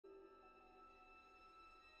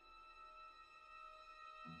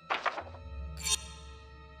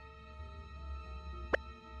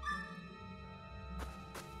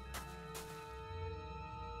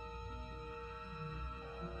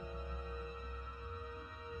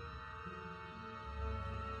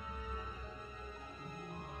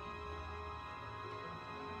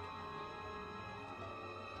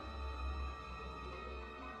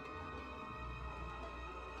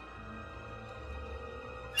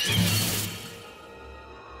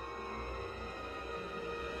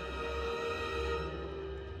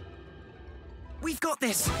We've got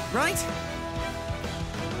this, right?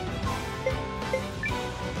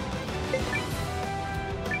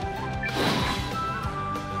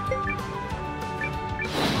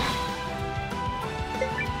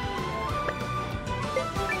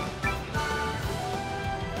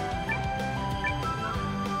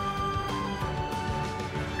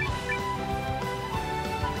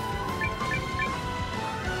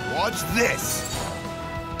 Watch this!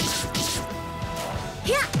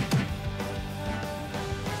 Yeah.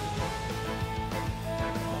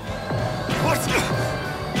 What?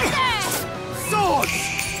 Sword!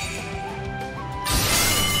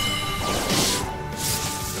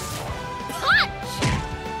 Punch!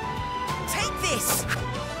 Take this!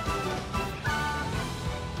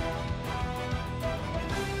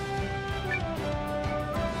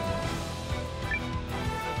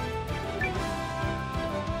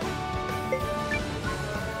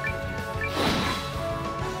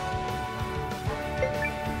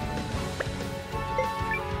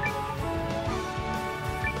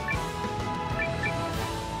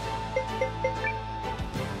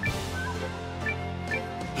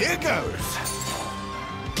 Here goes!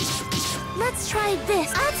 Let's try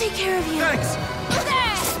this. I'll take care of you. Thanks!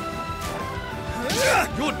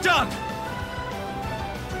 You're done!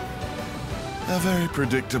 A very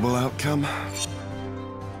predictable outcome.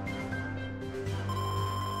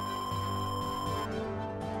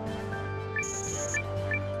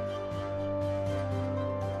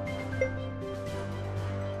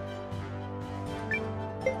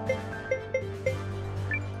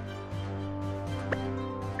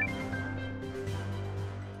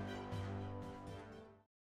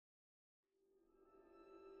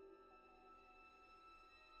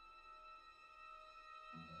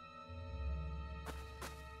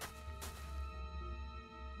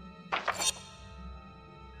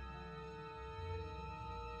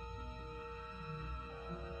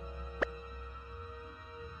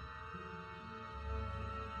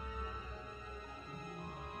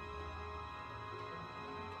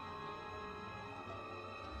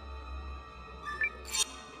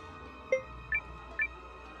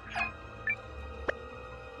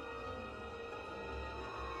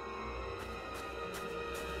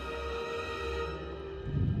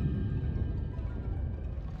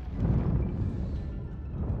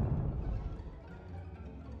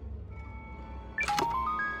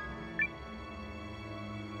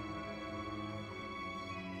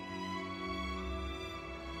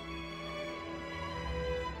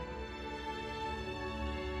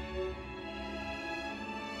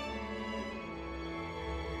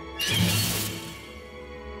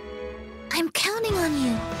 I'm counting on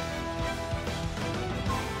you.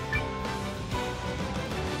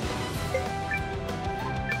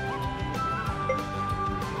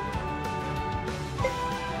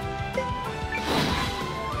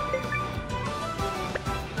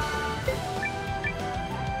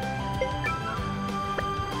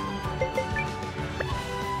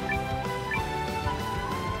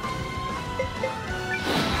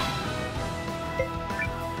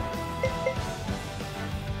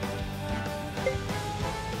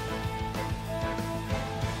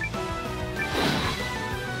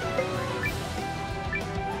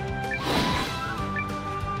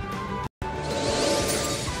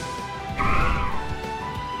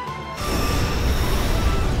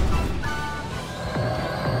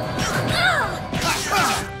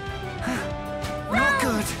 Not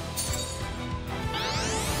good!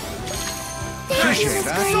 Appreciate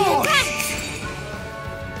that. Sword!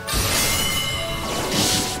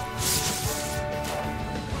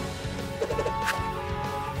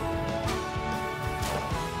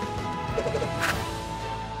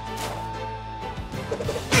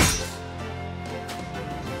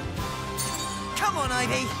 Come on,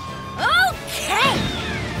 Ivy! Okay!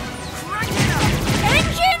 Crank it up!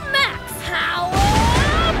 Engine max power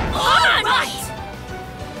on! Right!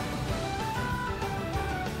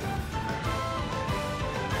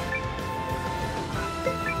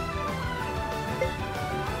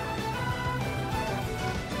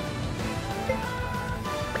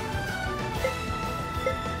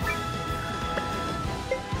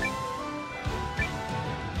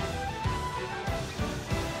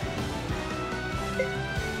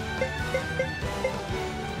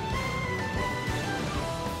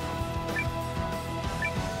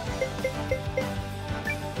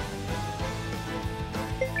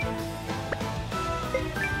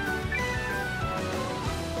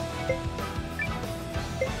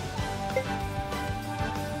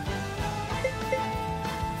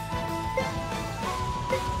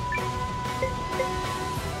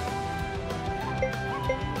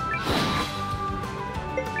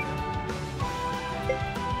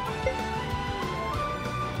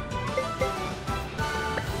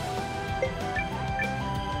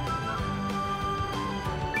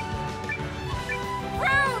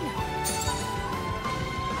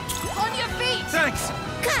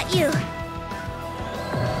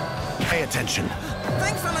 attention.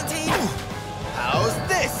 Thanks, Valentine. How's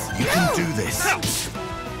this? You can do this.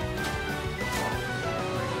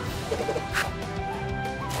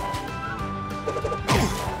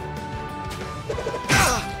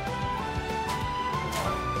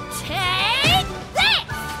 Take this!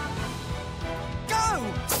 Go!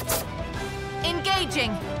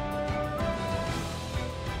 Engaging.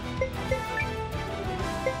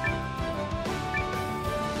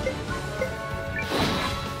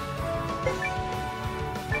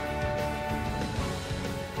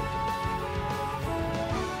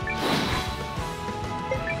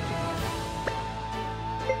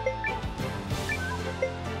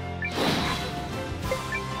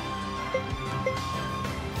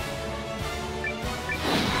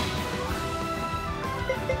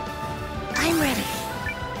 I'm ready.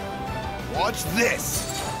 Watch this.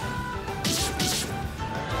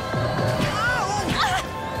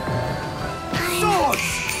 I'm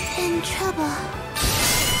in trouble.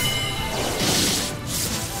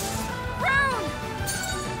 Rune!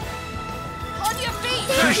 On your feet!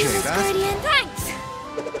 Appreciate that. Guardian. Thanks!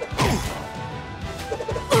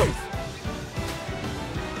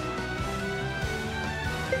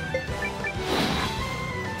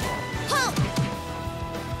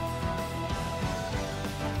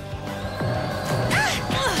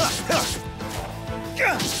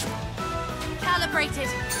 Calibrated.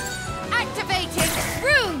 Activating.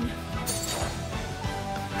 Rune!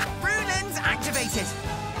 Rune lens activated.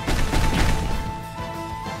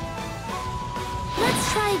 Let's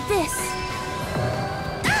try this.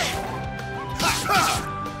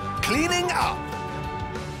 Cleaning up.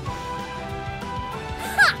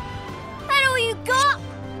 Ha! That all you got?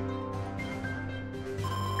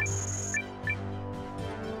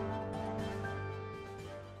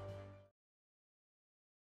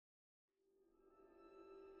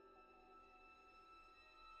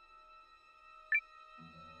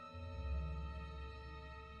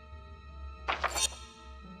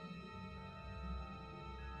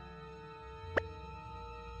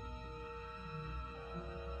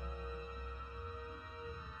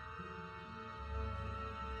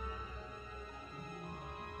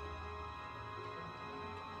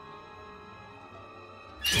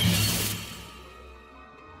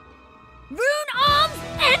 Rune arms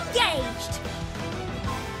engaged!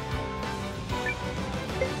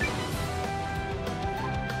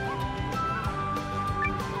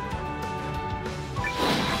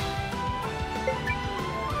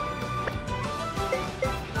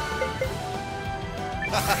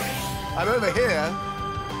 I'm over here.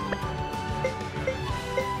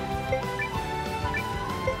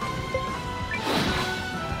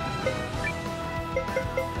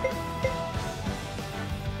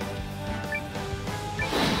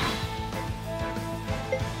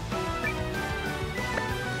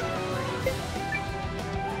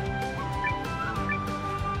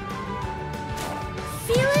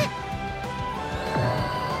 Feel it?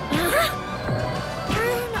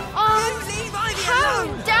 Rune arms Leave Ivy pound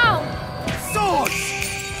alone! down! Sword!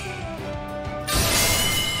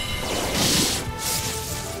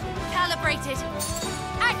 Calibrated.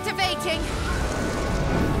 Activating.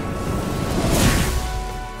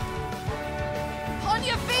 On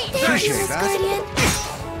your feet! Appreciate that. Guardian.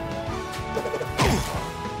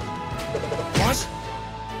 What?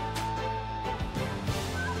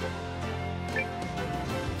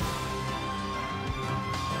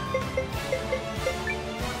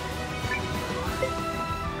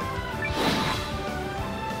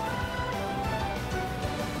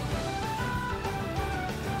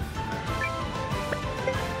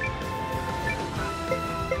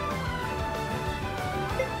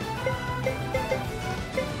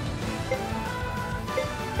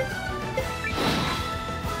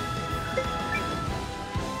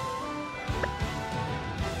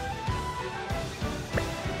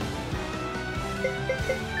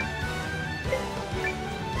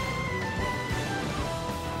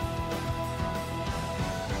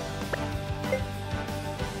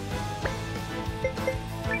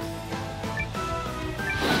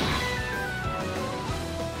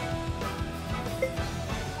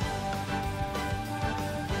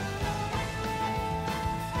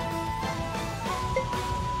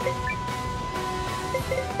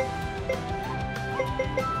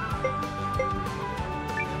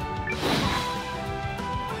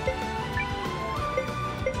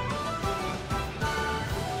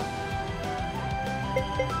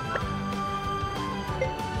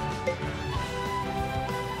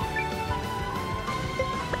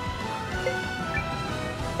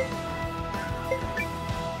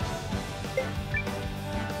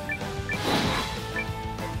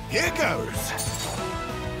 Here goes.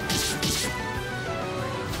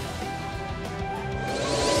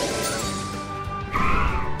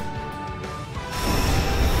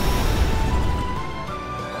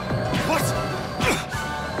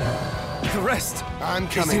 rest. I'm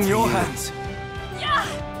It's coming in to your you. hands. Yeah!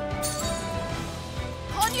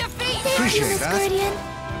 On your feet! Appreciate Miss that. Guardian.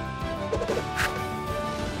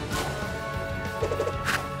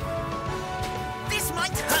 This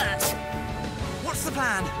might hurt. What's the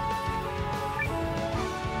plan?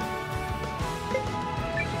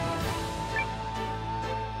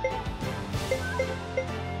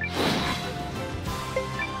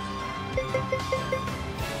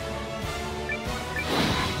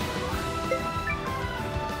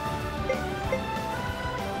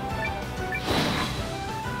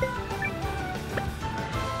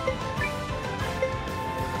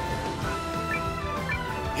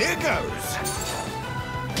 Here goes.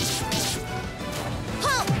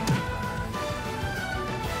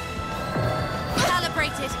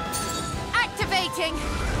 Calibrated. Activating.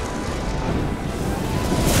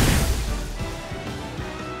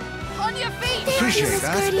 On your feet! Appreciate Miss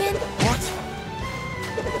that. Guardian. What?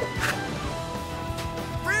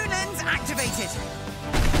 Rune lens activated.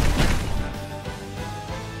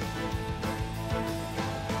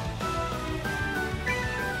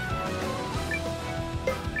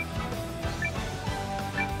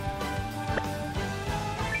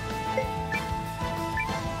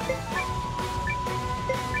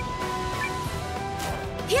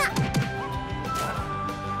 Yeah.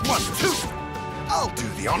 1, 2. I'll do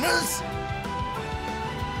the honors.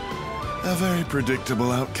 A very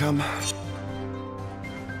predictable outcome.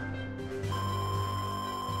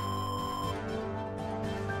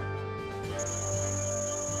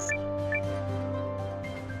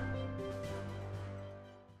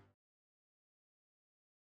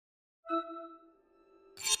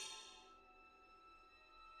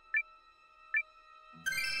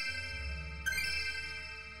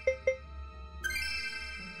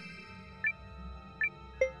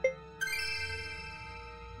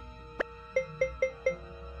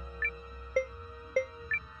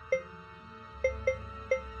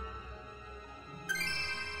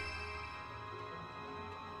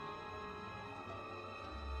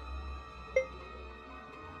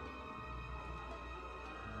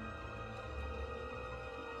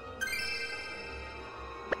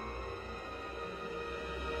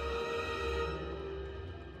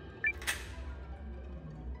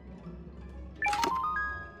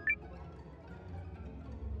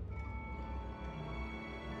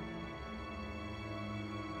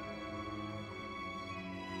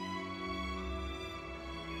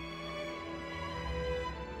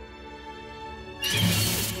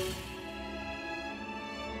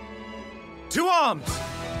 To arms!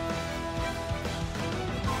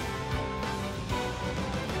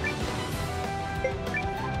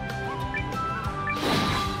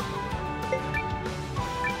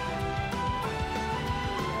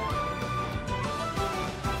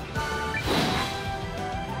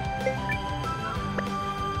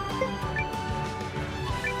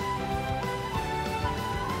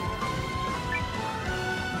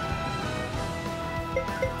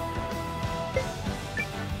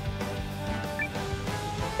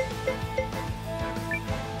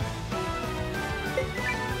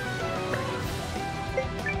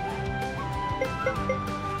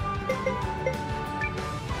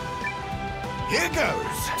 Here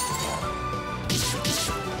goes.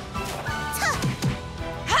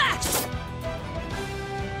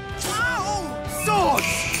 Sword!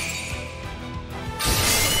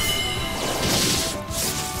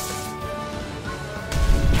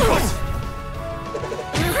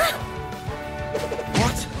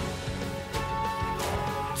 What?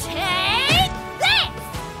 Take this!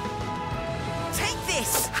 Take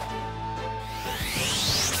this!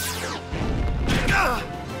 Ah!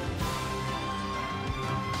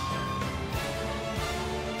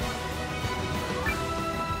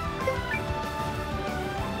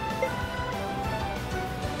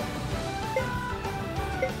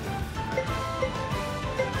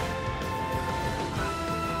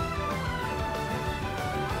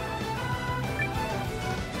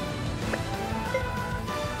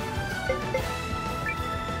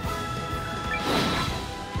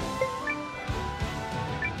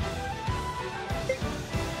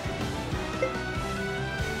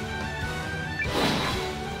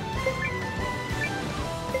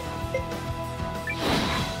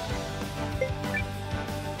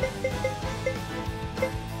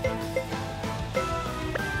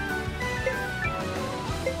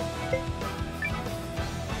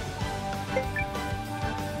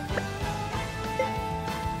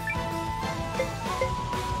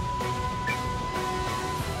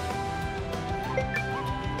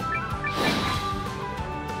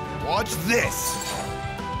 Watch this!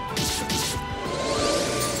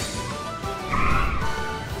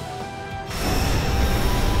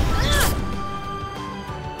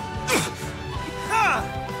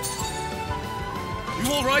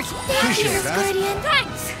 all right? Appreciate that. Guardian.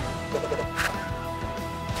 Thanks!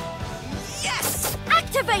 Yes!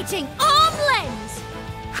 Activating arm lens!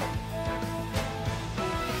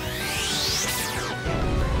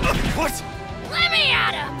 What? Let me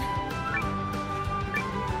at him!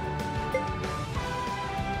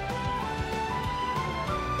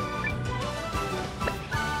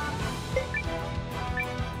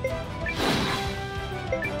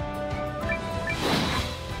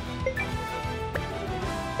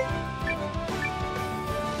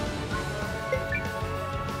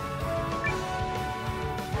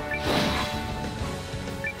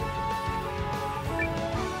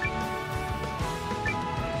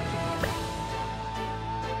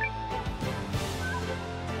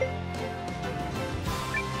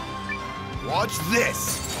 Watch this!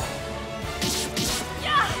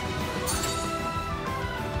 Yeah!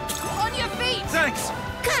 On your feet! Thanks!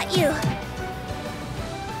 Got you!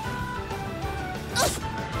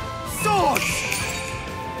 Sword!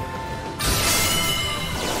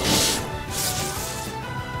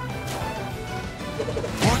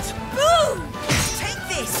 What? Boom! Take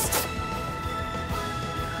this!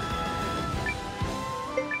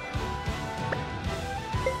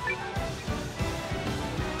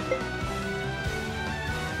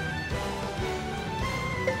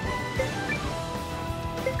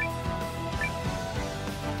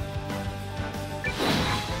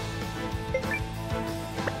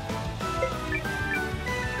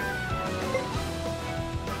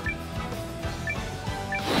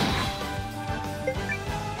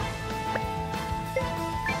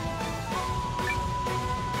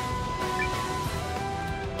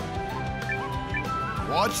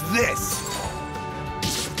 Watch this!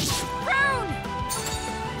 Rune!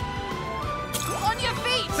 On your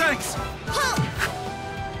feet! Thanks!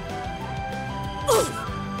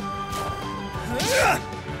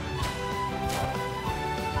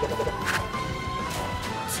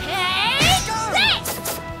 Take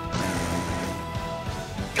this!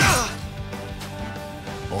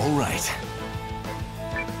 All right.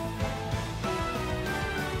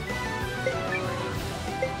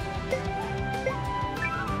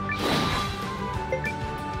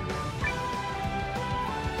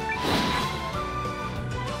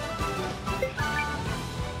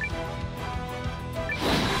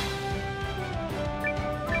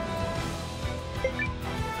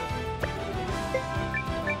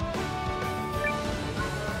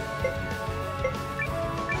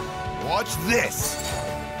 Watch this!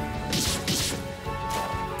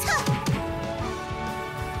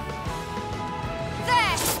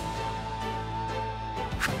 There!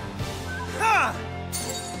 Ha!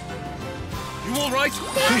 You all right?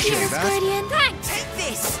 Appreciate that. Guardian. Thanks! Take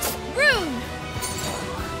this! Rune!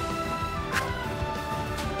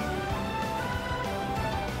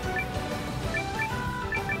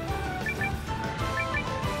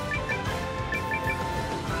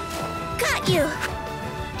 Got you!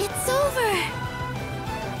 It's over!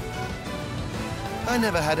 I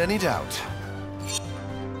never had any doubt.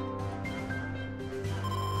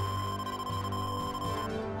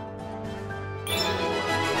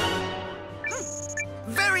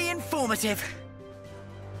 Very informative.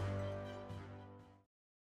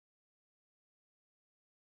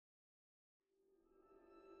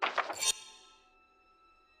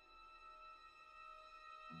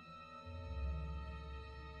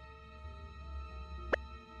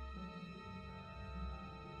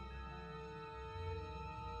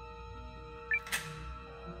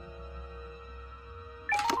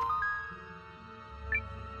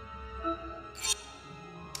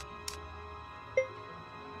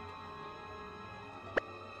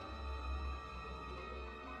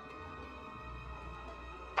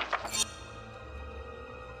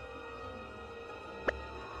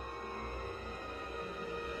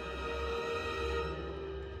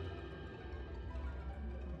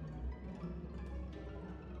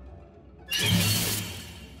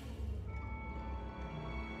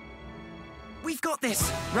 We've got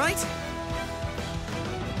this, right?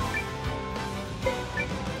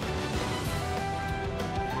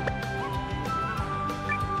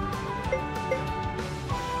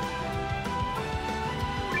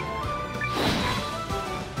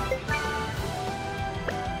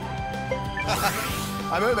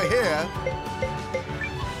 I'm over here.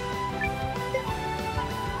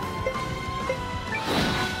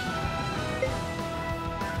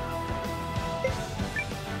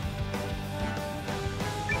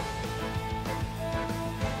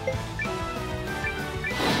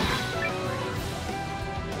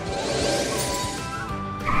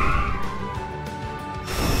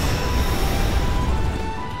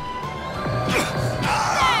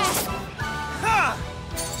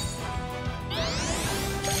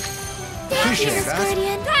 Appreciate Yes, that.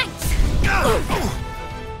 Guardian. Thanks.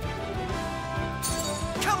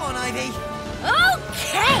 Come on, Ivy.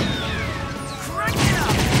 Okay. Crank it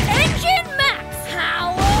up. Engine max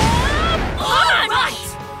power on. Right.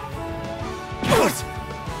 What?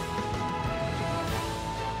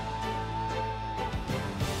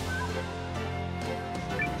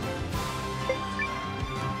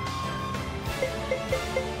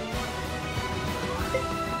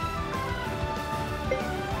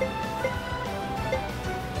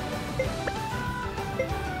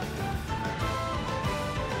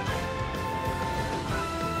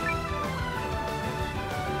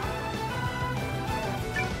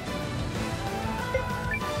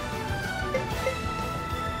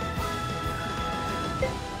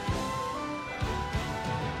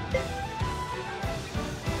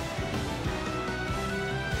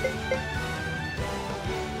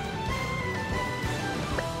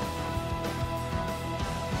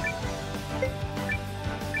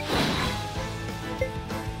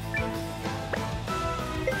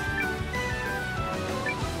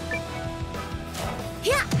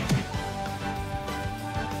 Yeah.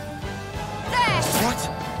 There. What?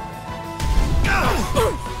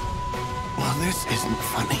 Well, this isn't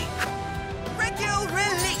funny. Regule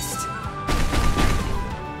released.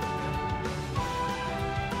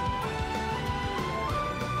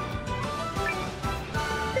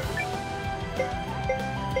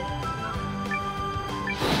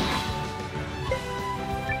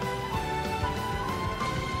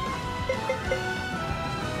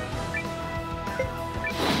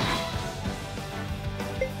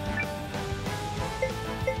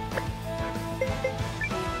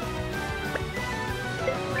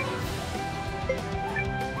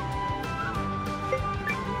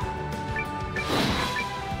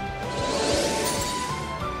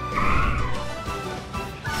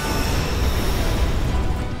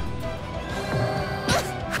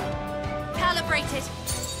 Calibrated.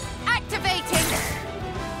 Activating.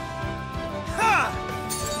 Ha!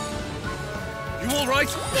 You all right?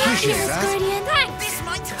 Appreciate Yes, that. Guardian. Thanks. This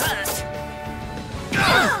might hurt.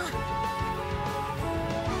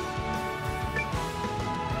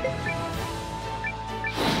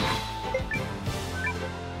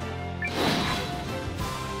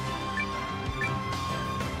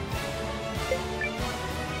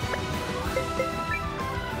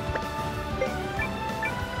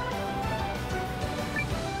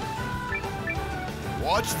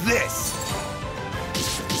 Watch this.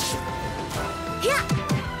 Yeah.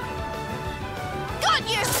 Got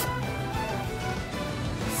you.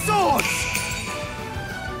 Swords!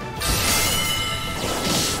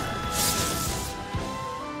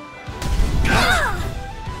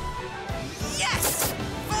 Yes!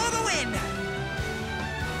 For the win!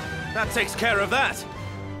 That takes care of that.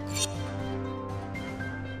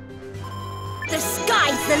 The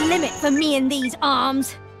sky's the limit for me and these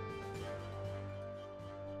arms.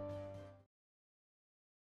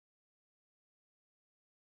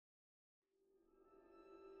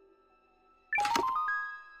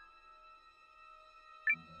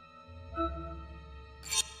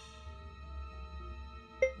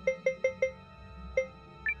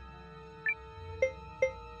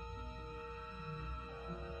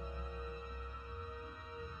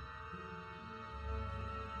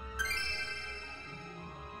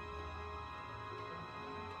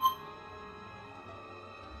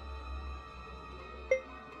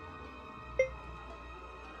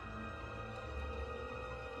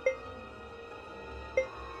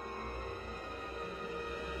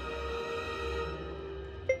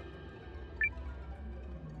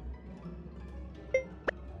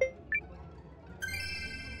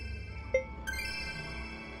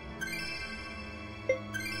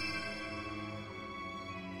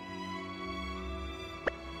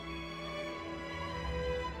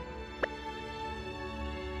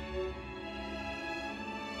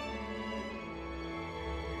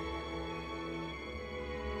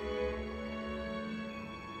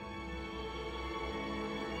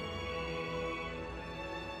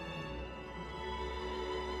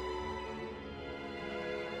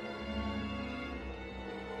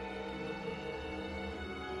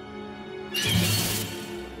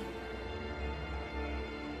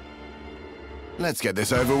 Let's get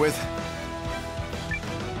this over with.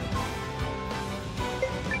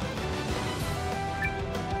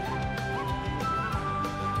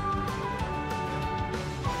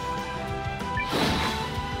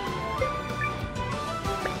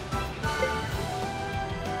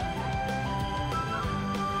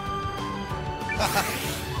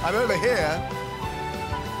 I'm over here.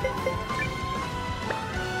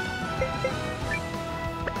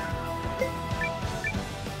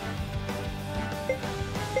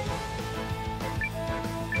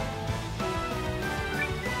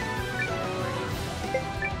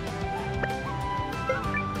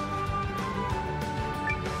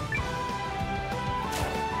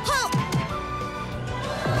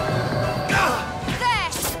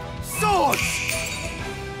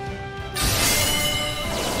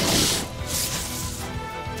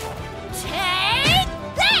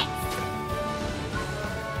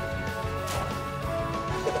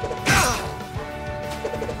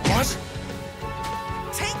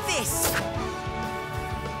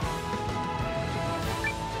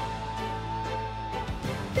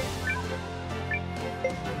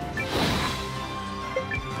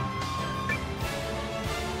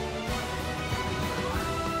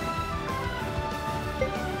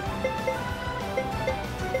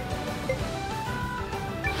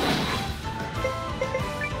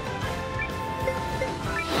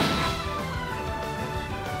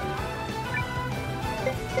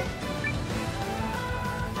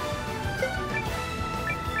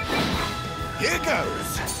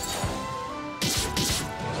 goes!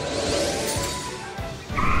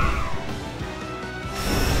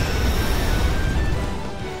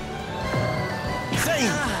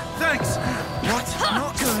 Zane! Thanks! What?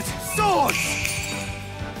 Not good. Swords!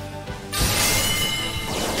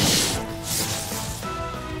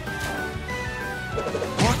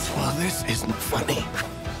 What? Well, this isn't funny.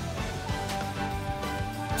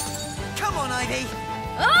 Come on, Ivy.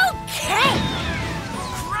 Okay!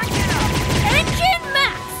 Crank it up. Engine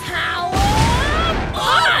max power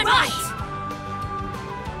on! Right.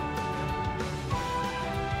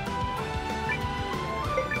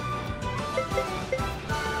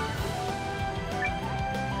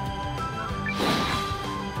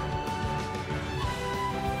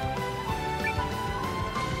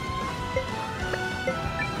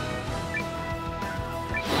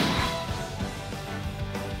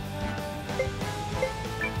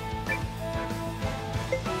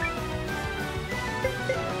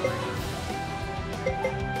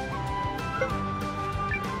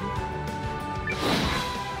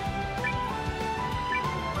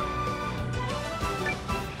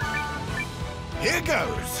 Here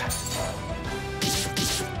goes!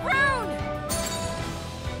 Round!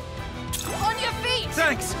 On your feet!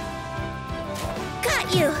 Thanks!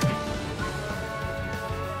 Got you!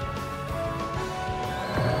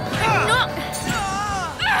 Not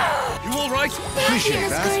You all right? Appreciate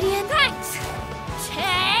that. Guardian. Thanks!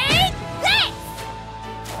 Take this!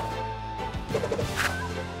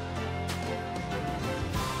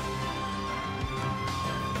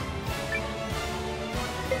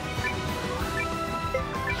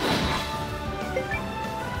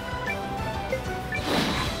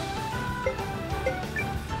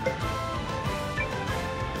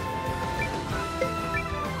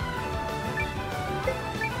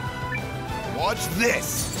 Watch this!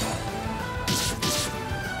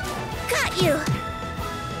 Got you!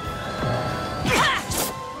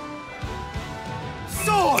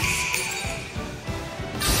 Swords!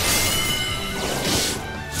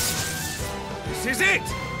 This is it!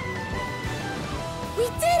 We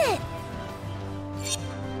did it!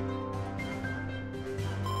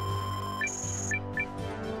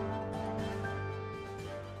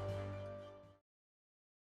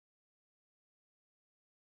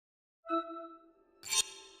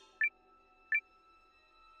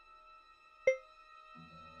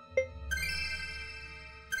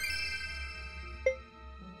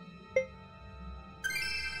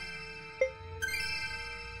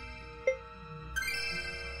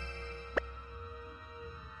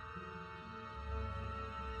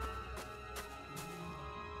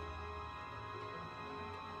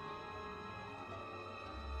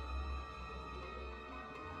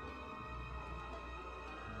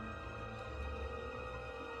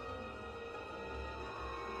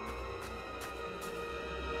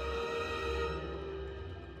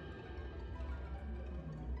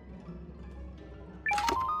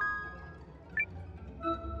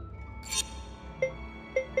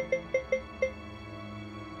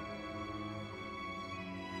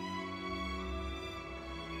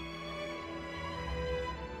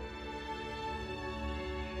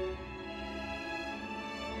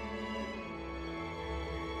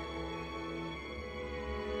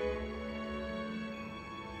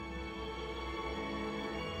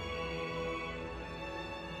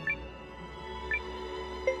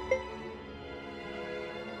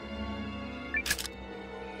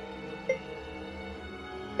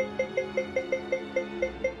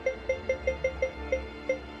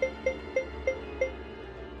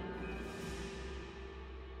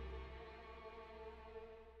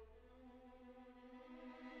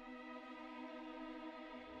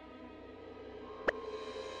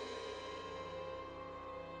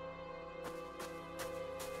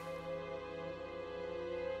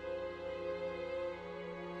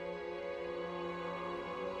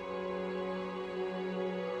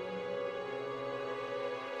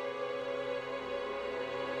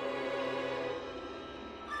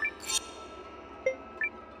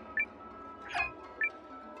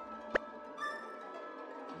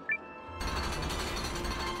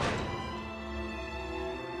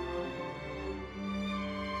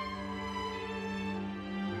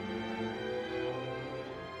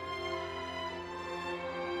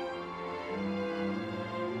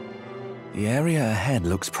 The area ahead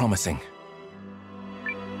looks promising.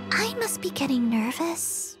 I must be getting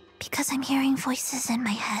nervous because I'm hearing voices in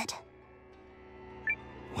my head.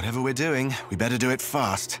 Whatever we're doing, we better do it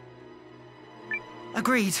fast.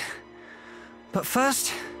 Agreed. But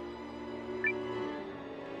first...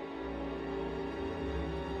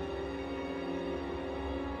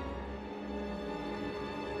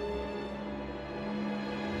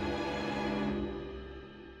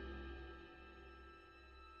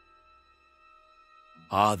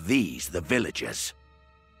 Are these the villagers?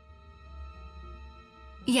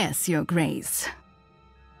 Yes, Your Grace.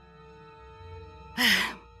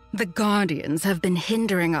 The Guardians have been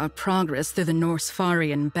hindering our progress through the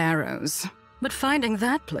Norsfarian Barrows, but finding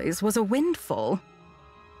that place was a windfall.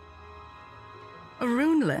 A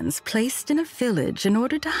rune lens placed in a village in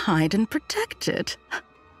order to hide and protect it.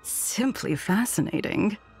 Simply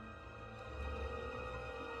fascinating.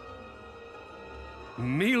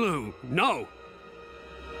 Milu, no!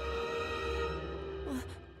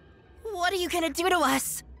 What are you gonna do to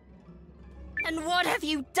us? And what have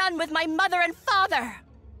you done with my mother and father?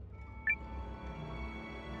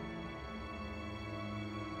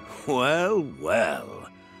 Well, well.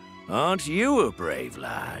 Aren't you a brave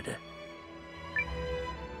lad?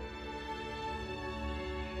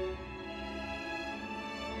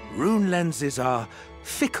 Rune lenses are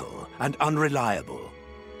fickle and unreliable,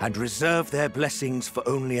 and reserve their blessings for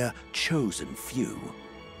only a chosen few.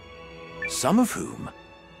 Some of whom,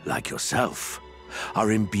 like yourself,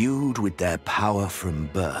 are imbued with their power from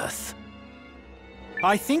birth.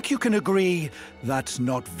 I think you can agree that's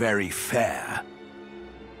not very fair.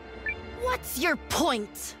 What's your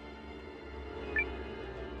point?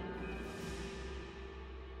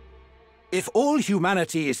 If all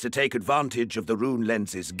humanity is to take advantage of the rune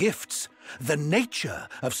lens's gifts, the nature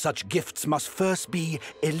of such gifts must first be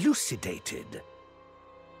elucidated.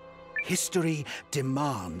 History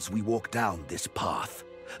demands we walk down this path,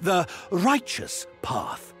 the righteous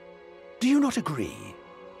path. Do you not agree?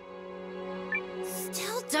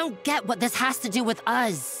 Still don't get what this has to do with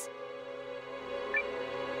us.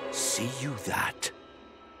 See you that?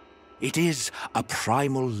 It is a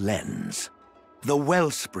primal lens, the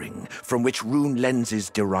wellspring from which rune lenses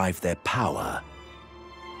derive their power.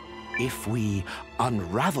 If we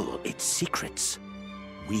unravel its secrets,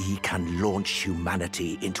 we can launch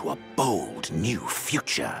humanity into a bold new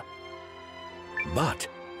future. But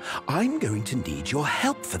I'm going to need your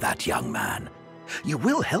help for that, young man. You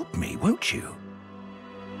will help me, won't you?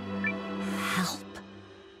 Help?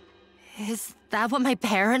 Is that what my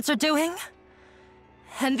parents are doing?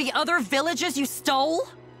 And the other villages you stole?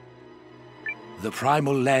 The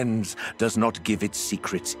primal lens does not give its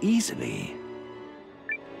secrets easily.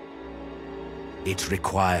 It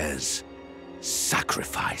requires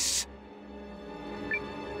sacrifice.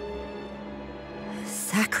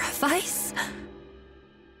 Sacrifice?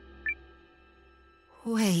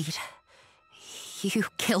 Wait. You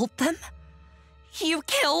killed them? You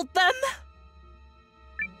killed them?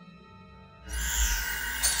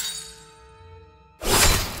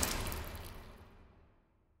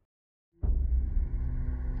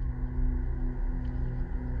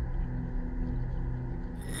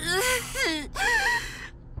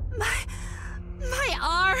 My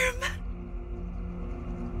arm.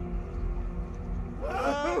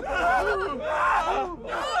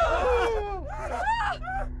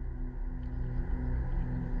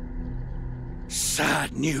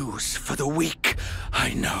 Sad news for the weak,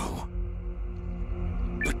 I know.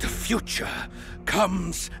 But the future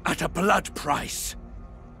comes at a blood price.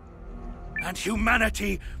 And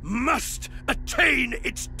humanity must attain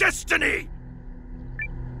its destiny!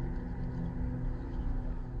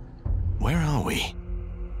 Where are we?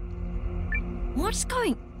 What's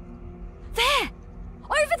going... There!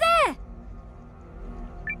 Over there!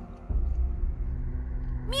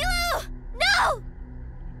 Milu! No!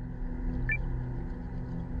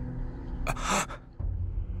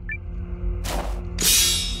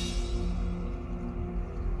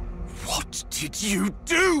 What did you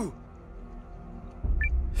do?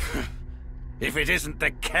 If it isn't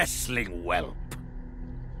the Kessling whelp.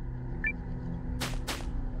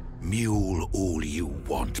 Mule all you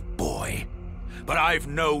want, boy. But I've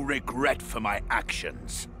no regret for my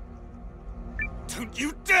actions. Don't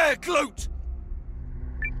you dare gloat!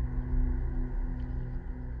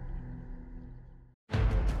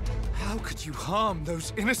 How could you harm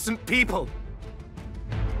those innocent people?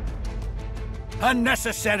 A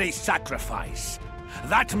necessary sacrifice.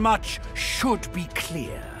 That much should be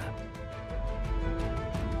clear.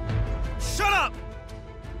 Shut up!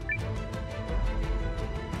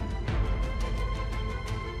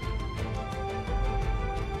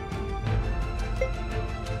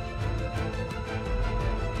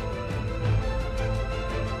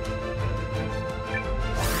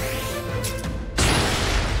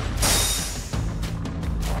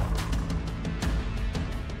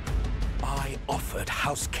 I offered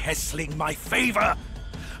House Kessling my favor,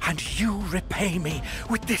 and you repay me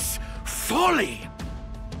with this folly!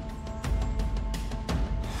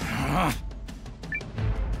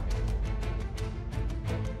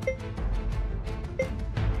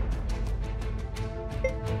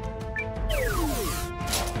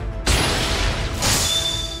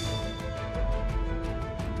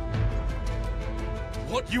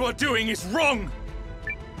 you are doing is wrong!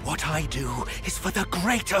 What I do is for the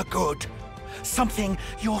greater good. Something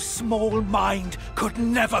your small mind could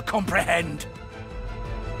never comprehend.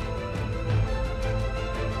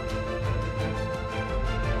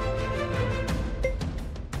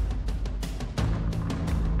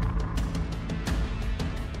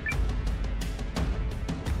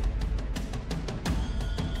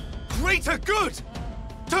 Greater good!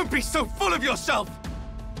 Don't be so full of yourself!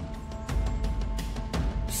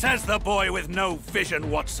 Says the boy with no vision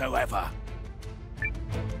whatsoever.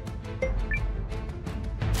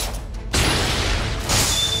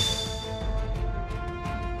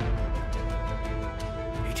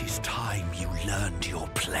 It is time you learned your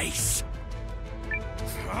place.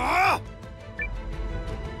 Ah!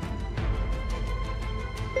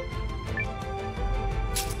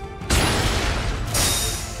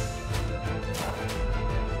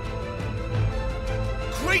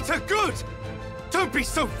 Greater good! Don't be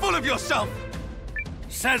so full of yourself!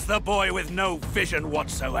 Says the boy with no vision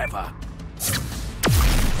whatsoever.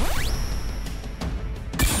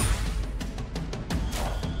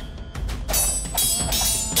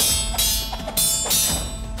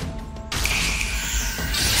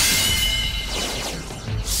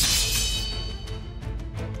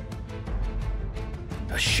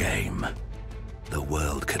 A shame. The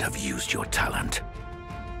world could have used your talent.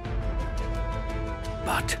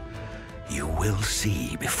 But you will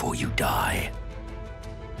see before you die.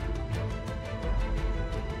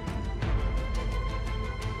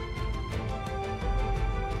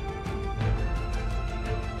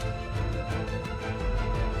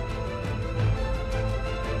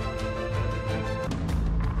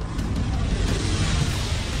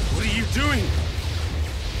 What are you doing?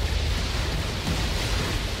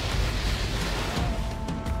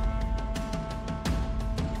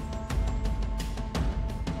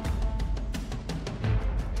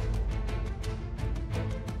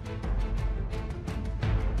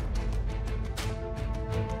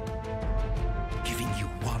 Giving you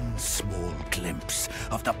one small glimpse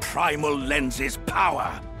of the primal lens's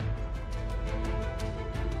power.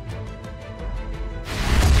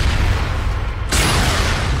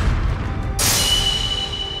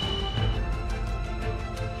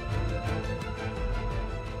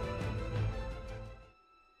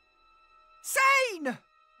 Sane!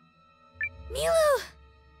 Milu!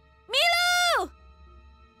 Milu!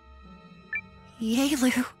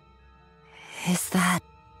 Yelu, is that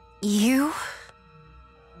you?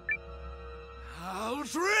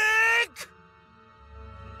 Aldrich!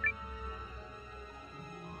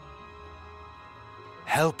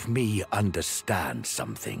 Help me understand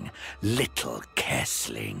something, little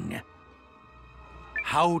Kessling.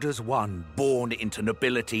 How does one born into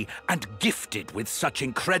nobility and gifted with such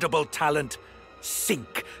incredible talent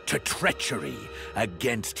sink to treachery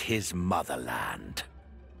against his motherland?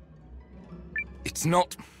 It's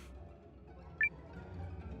not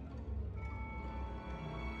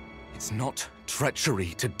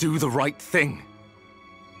treachery to do the right thing.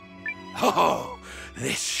 Oh,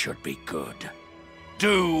 this should be good.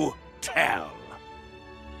 Do tell.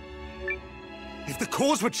 If the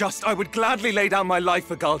cause were just, I would gladly lay down my life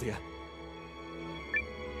for Galdia.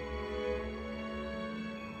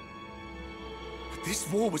 But this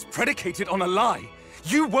war was predicated on a lie.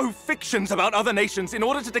 You wove fictions about other nations in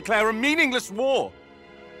order to declare a meaningless war.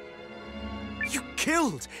 You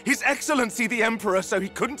killed His Excellency the Emperor so he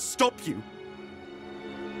couldn't stop you.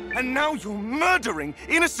 And now you're murdering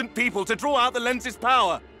innocent people to draw out the lens's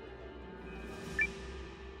power.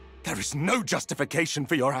 There is no justification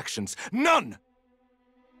for your actions. None!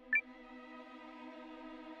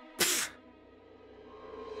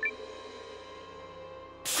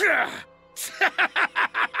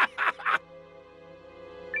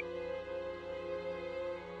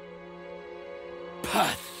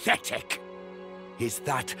 Pathetic! Is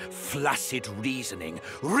that flaccid reasoning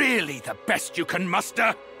really the best you can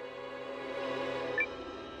muster?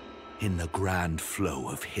 In the grand flow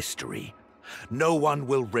of history, no one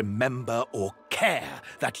will remember or care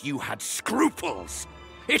that you had scruples.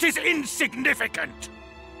 It is insignificant.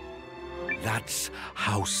 That's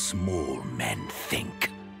how small men think.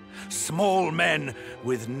 Small men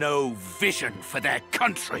with no vision for their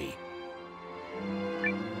country.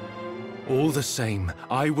 All the same,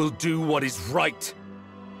 I will do what is right.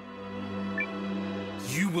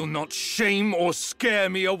 You will not shame or scare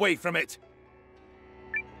me away from it.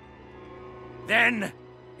 Then,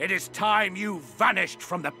 it is time you vanished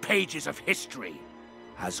from the pages of history,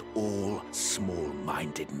 as all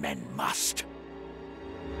small-minded men must.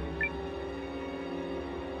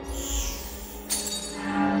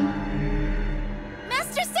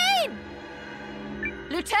 Master Sane!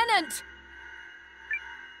 Lieutenant!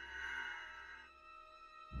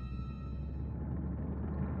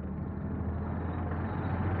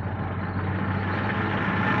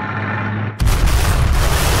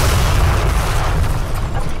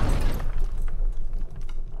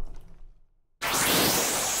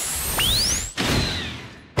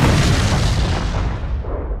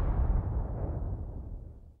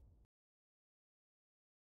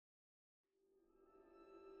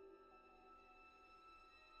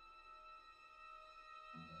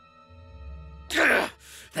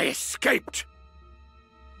 They escaped!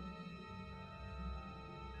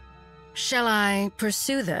 Shall I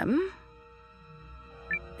pursue them?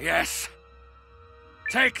 Yes.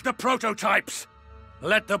 Take the prototypes.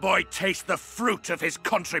 Let the boy taste the fruit of his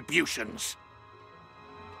contributions.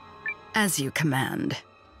 As you command.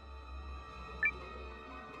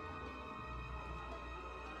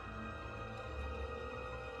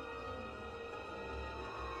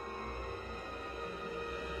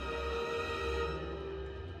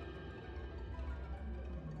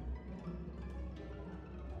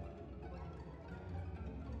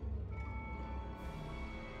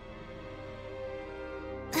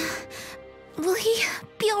 Will he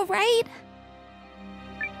be alright?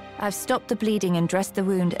 I've stopped the bleeding and dressed the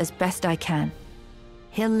wound as best I can.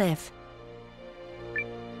 He'll live.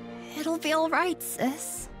 It'll be alright,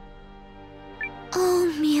 sis.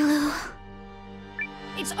 Oh, Milu.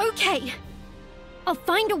 It's okay. I'll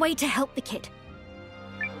find a way to help the kid.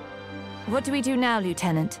 What do we do now,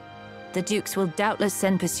 Lieutenant? The Dukes will doubtless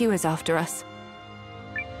send pursuers after us.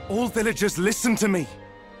 All villagers, listen to me.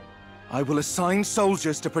 I will assign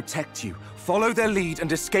soldiers to protect you, follow their lead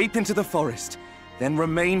and escape into the forest, then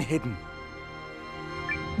remain hidden.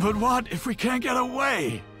 But what if we can't get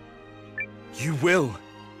away? You will,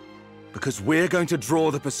 because we're going to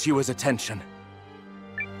draw the pursuers' attention.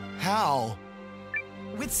 How?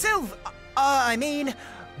 With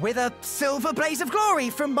with a silver blaze of glory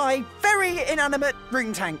from my very inanimate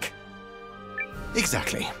ring tank.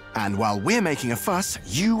 Exactly. And while we're making a fuss,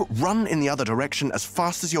 you run in the other direction as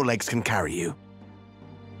fast as your legs can carry you.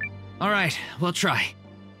 All right, we'll try.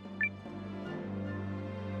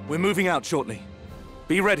 We're moving out shortly.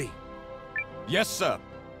 Be ready. Yes, sir.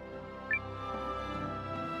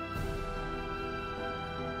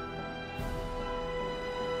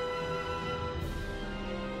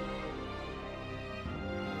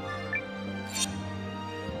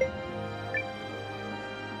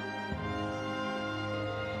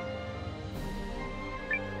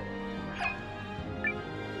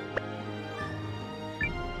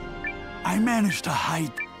 I managed to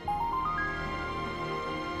hide.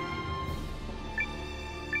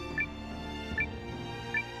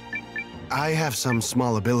 I have some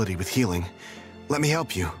small ability with healing. Let me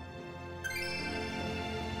help you.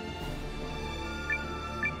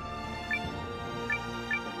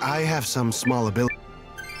 I have some small ability.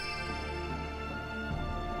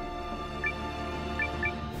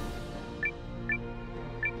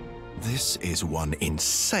 This is one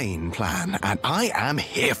insane plan, and I am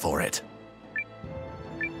here for it.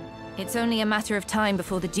 It's only a matter of time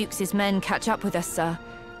before the Dukes' men catch up with us, sir.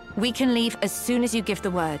 We can leave as soon as you give the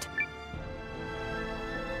word.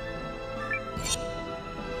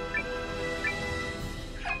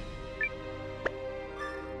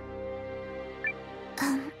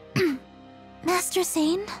 Master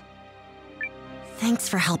Zane? Thanks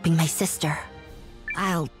for helping my sister.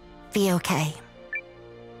 I'll be okay.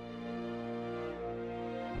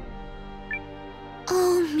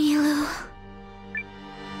 Oh, Milu.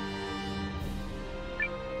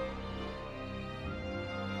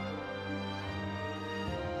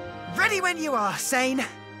 Ready when you are, Zane.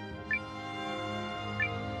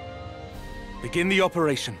 Begin the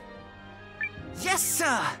operation. Yes,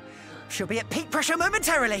 sir. She'll be at peak pressure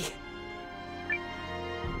momentarily.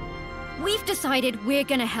 We've decided we're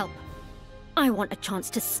gonna help. I want a chance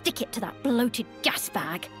to stick it to that bloated gas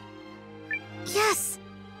bag. Yes.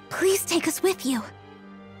 Please take us with you.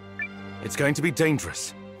 It's going to be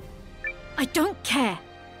dangerous. I don't care.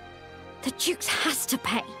 The Dukes has to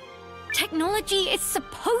pay. Technology is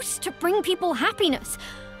supposed to bring people happiness.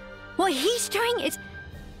 What he's doing is...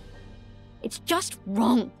 it's just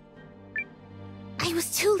wrong. I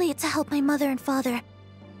was too late to help my mother and father.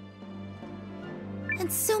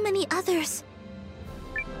 And so many others.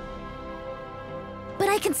 But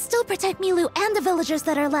I can still protect Milu and the villagers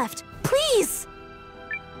that are left. Please!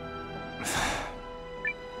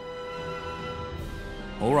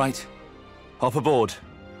 All right. Hop aboard.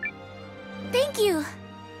 Thank you.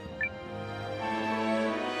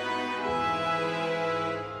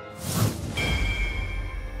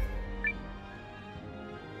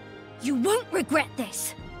 You won't regret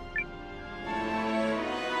this.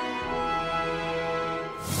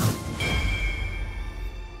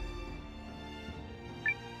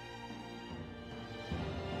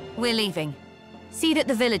 We're leaving. See that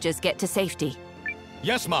the villagers get to safety.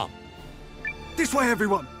 Yes, Mom. This way,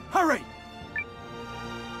 everyone! Hurry!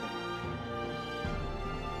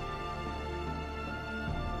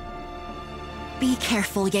 Be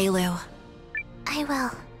careful, Yaelu. I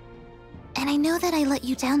will. And I know that I let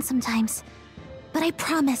you down sometimes, but I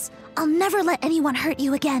promise I'll never let anyone hurt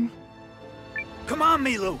you again. Come on,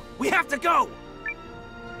 Milu! We have to go!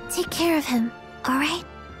 Take care of him, alright?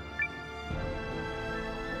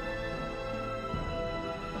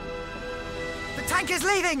 The tank is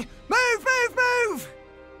leaving! Move, move, move!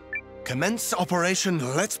 Commence Operation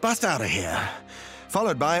Let's Bust Out of Here,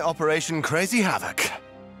 followed by Operation Crazy Havoc.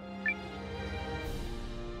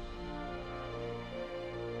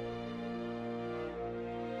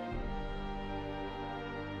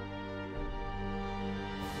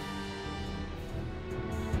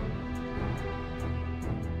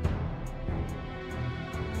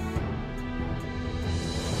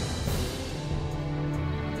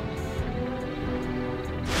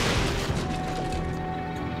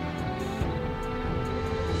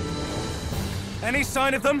 Any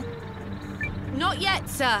sign of them? Not yet,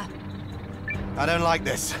 sir. I don't like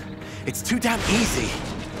this. It's too damn easy.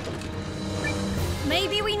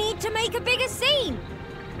 Maybe we need to make a bigger scene.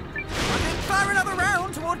 I think fire another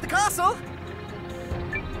round toward the castle.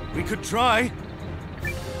 We could try.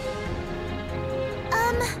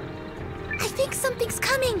 I think something's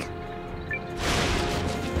coming.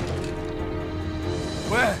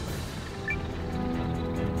 Where?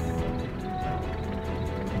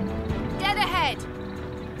 Dead ahead.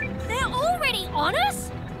 They're already on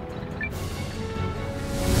us?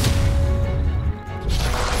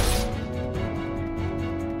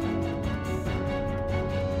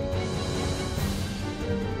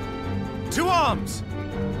 To arms!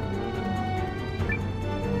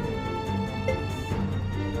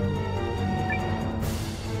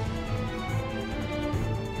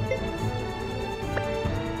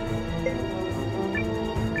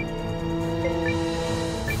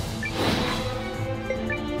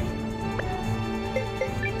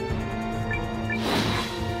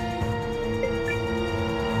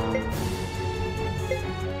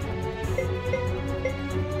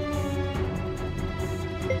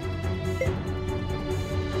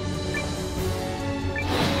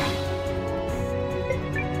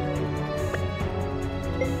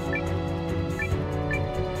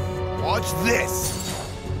 Watch this!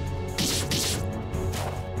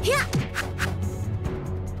 Yeah.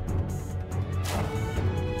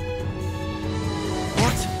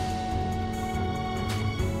 What?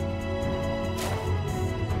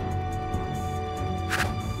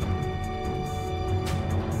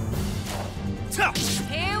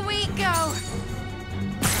 Here we go.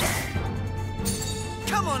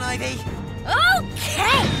 Come on, Ivy!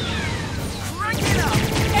 Okay! Crank it up!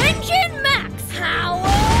 Engine max power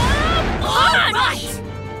on! Right!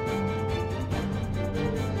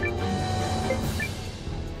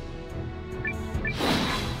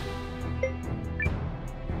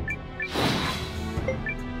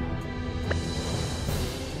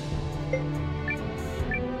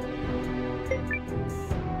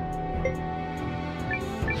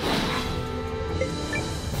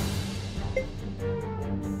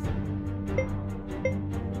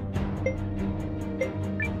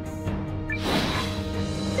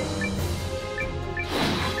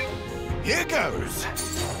 Here goes!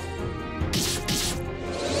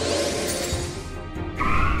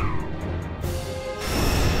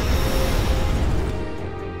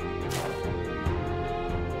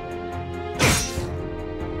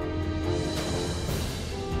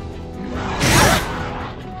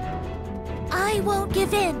 I won't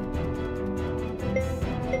give in.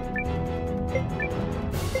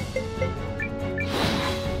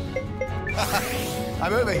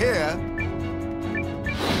 I'm over here.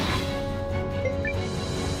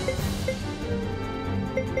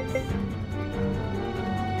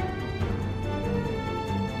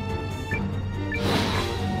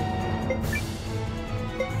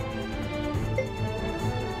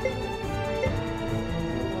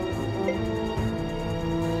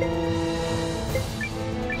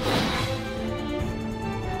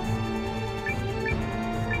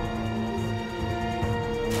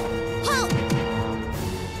 Halt!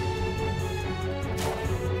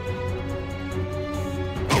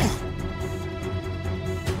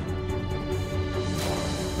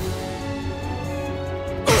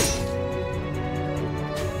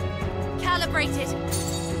 Calibrated.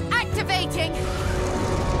 Activating.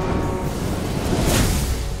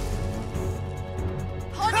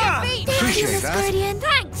 On your feet. Thank you, Appreciate Miss that. Guardian.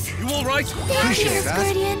 Thanks! You all right? Thank you, Appreciate Miss that.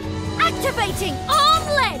 Guardian. Activating arm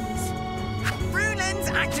lens! Rune lens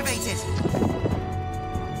activated!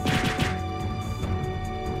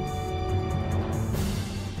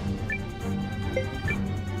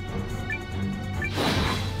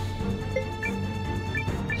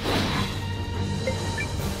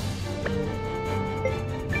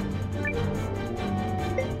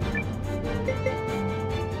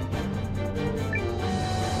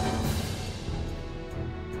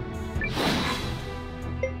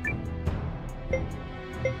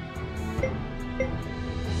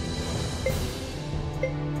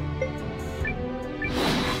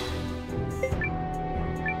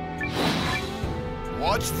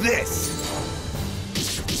 Watch this!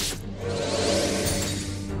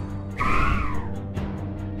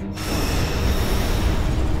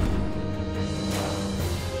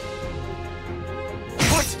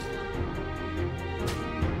 What?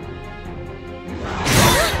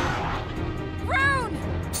 Rune!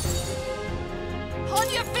 On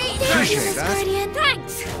your feet! Appreciate that. Guardian.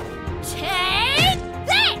 Thanks! Take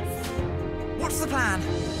this! What's the plan?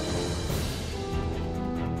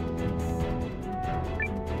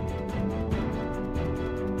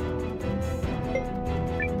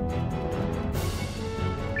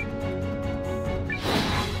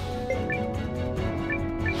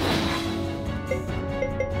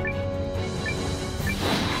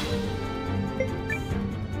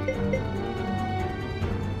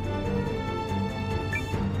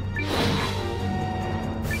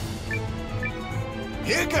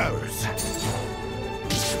 Here goes!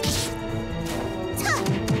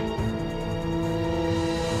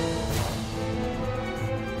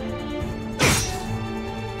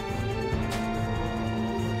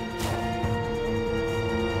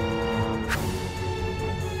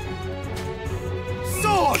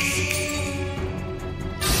 Swords!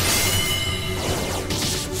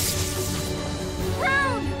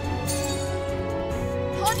 Rune!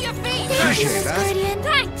 On your feet! Appreciate that. Guardian.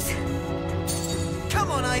 Thanks! Come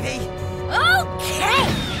on, Ivy! Okay!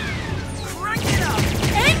 Crank it up!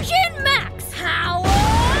 Engine max power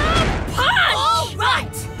punch! All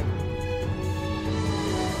right!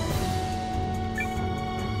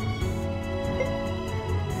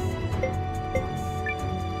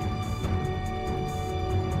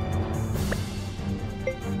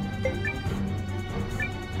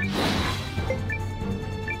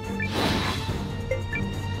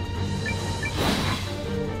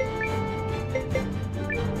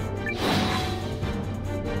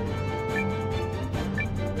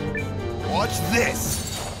 Watch this!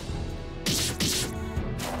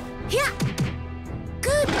 Yeah.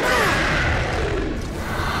 Good move.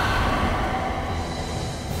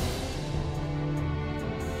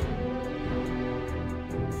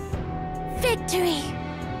 Victory.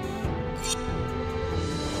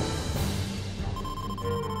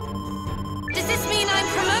 Does this mean I'm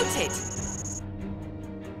promoted?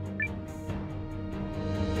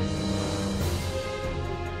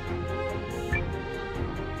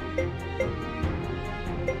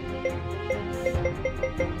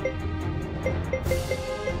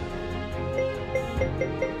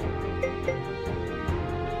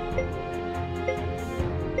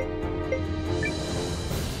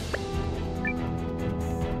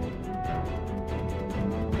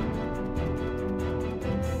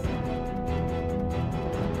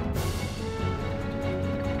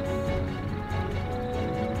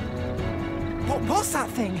 What was that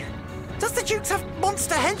thing? Does the Dukes have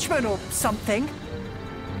monster henchmen or something?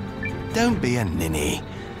 Don't be a ninny.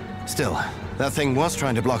 Still, that thing was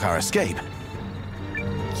trying to block our escape.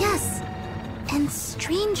 Yes. And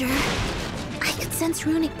stranger, I could sense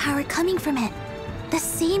runic power coming from it. The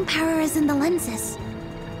same power as in the lenses.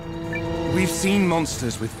 We've seen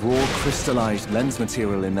monsters with raw crystallized lens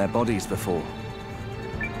material in their bodies before.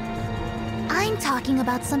 I'm talking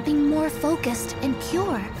about something more focused and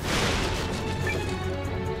pure.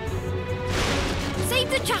 Save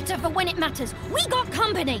the chatter for when it matters. We got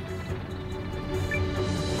company!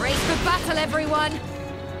 Brace for battle, everyone!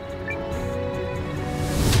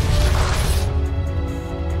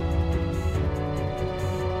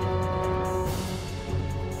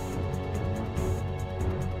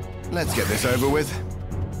 Let's get this over with.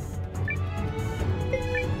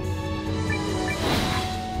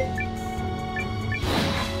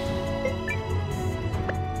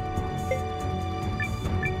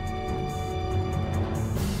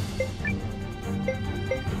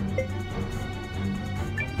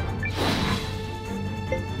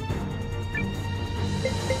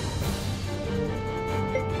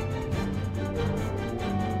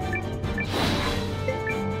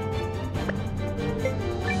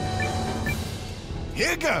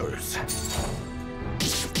 Here goes!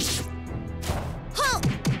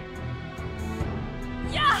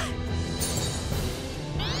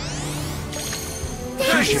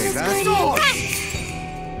 Appreciate that.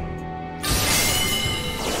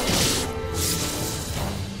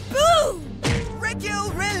 Boom!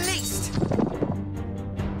 Regule released.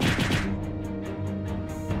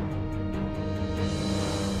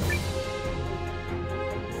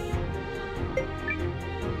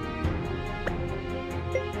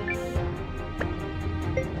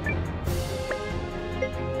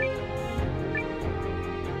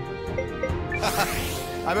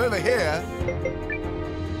 I'm over here.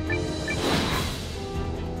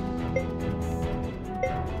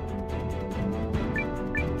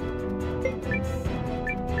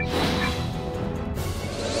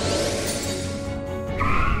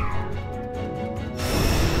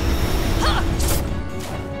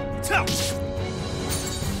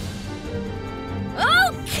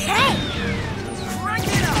 Okay! Crank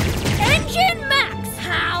it up. Engine max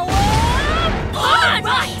power on!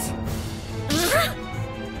 Right!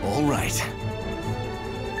 All right.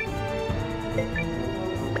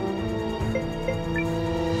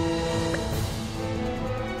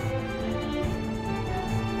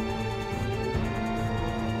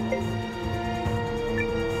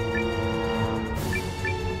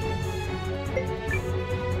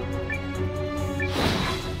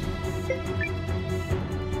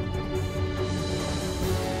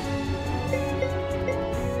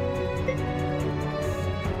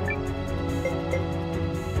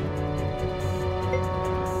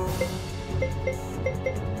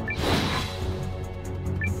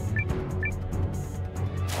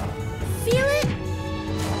 Feel it?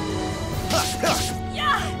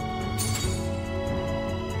 Yeah!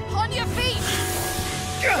 On your feet!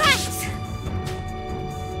 Thanks!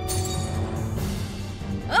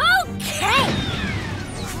 Okay!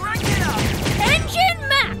 Crank it up. Engine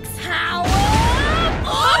max power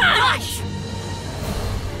on! Rush!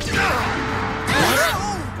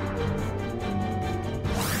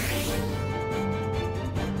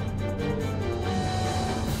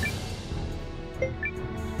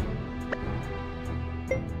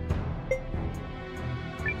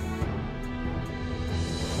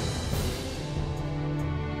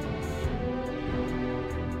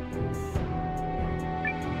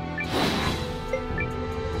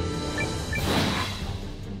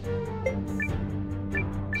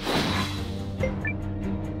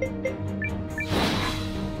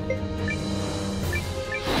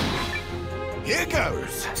 Here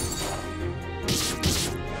goes.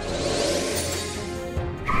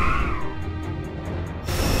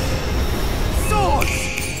 Sword.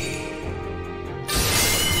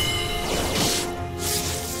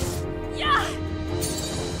 Yeah!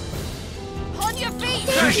 On your feet!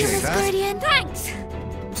 Appreciate Miss that. Guardian. Thanks!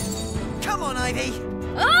 Come on, Ivy.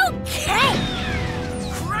 Okay!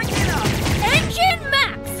 Crank it up. Engine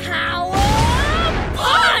max power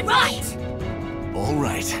on! Right! All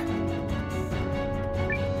right.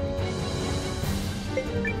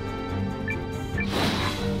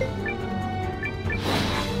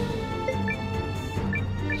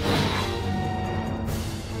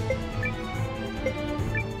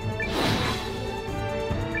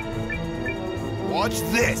 Watch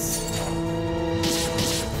this.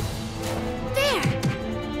 There.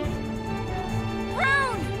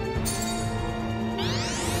 Rune!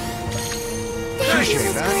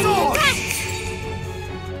 Appreciate that. Okay!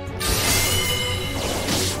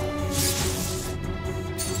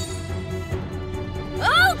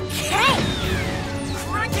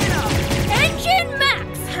 Crank it up. Engine max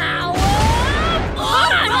power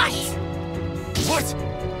on! Rush! What?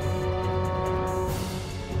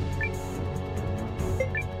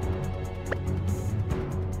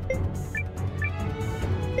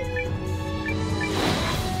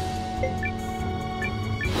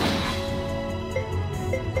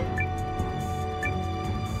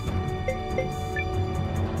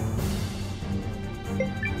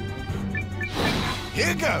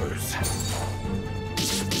 Here goes.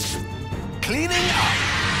 Cleaning up.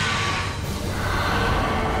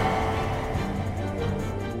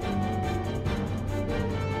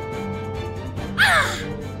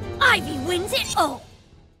 Ivy wins it all!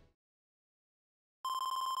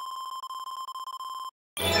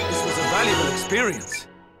 This was a valuable experience.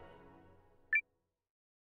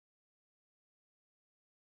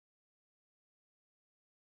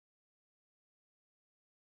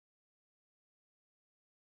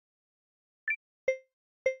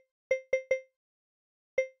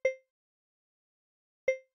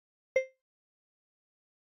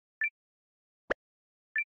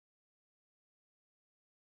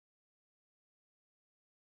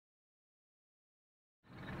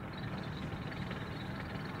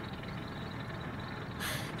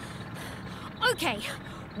 Okay,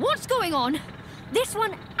 what's going on? This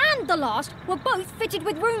one and the last were both fitted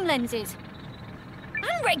with rune lenses.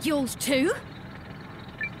 And regules too.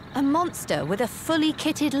 A monster with a fully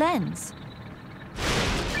kitted lens.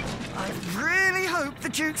 I really hope the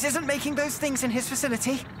Duke's isn't making those things in his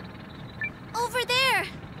facility. Over there!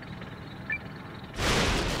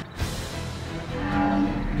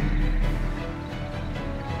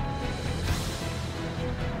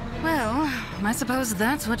 Well, I suppose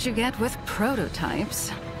that's what you get with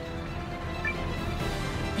prototypes.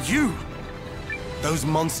 You! Those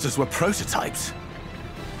monsters were prototypes.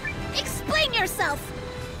 Explain yourself!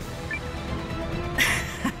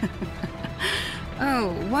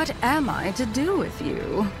 Oh, what am I to do with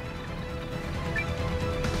you?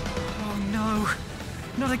 Oh no,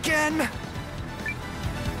 not again!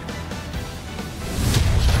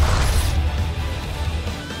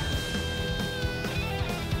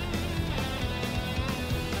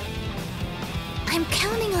 I'm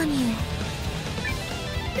counting on you.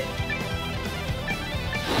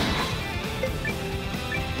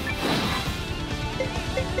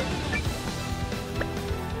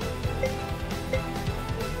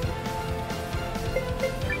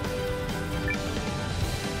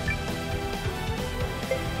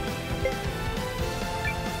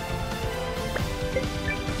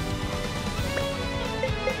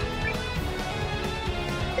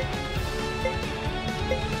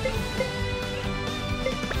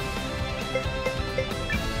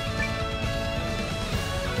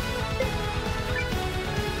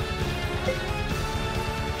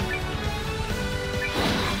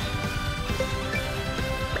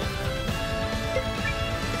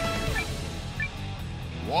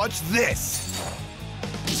 Watch this!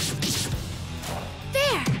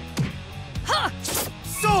 There! Ha!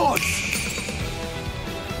 Swords!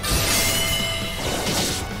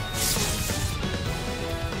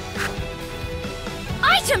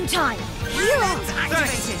 Item time! Lens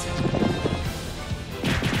activated!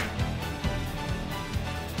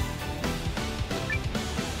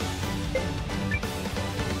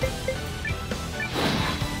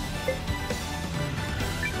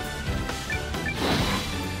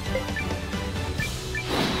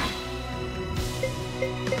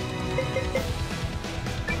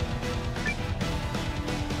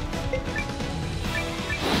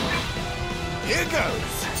 Here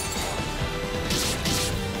goes!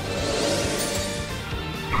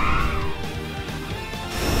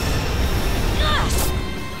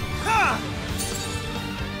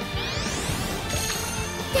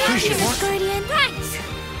 Appreciate it, Guardian. Thanks!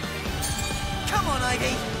 Come on,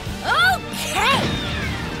 Ivy! Okay!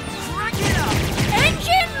 Crack it up!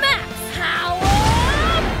 Engine max power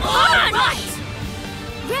on! Right!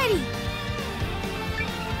 Ready!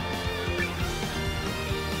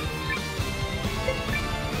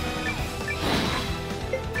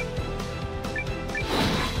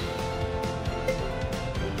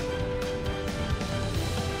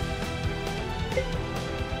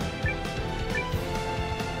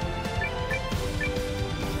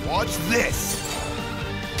 Watch this!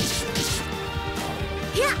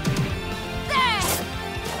 Yeah!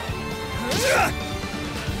 There!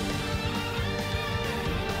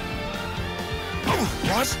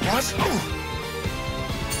 What? What?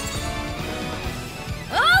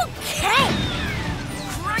 Okay!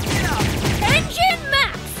 Crack it up! Engine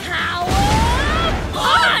max power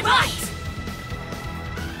on! Right!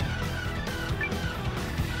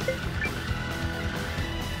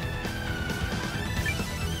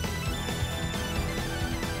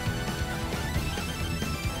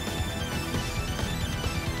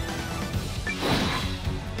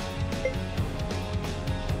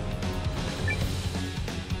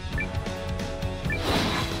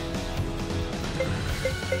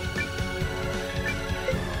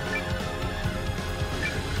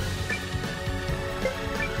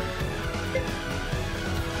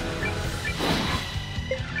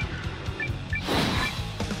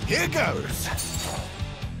 Here goes!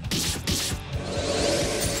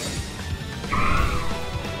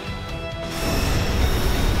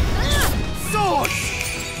 Swords!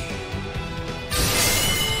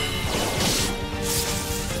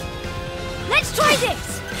 Let's try this!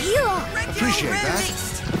 Appreciate that.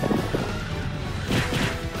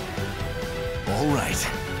 All right.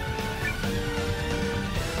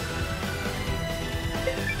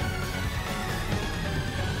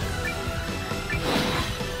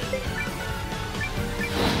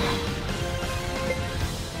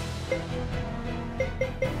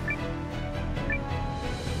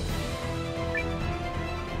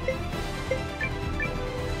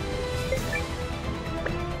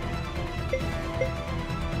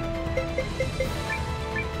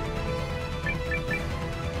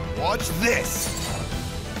 Watch this!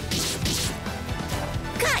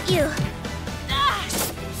 Got you!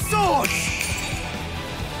 Swords!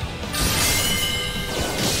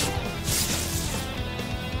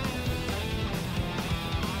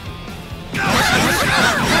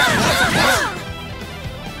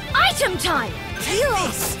 Item time! Take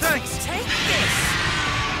this! Thanks! Take this!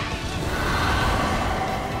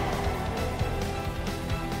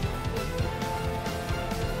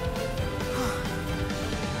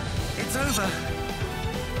 It's over.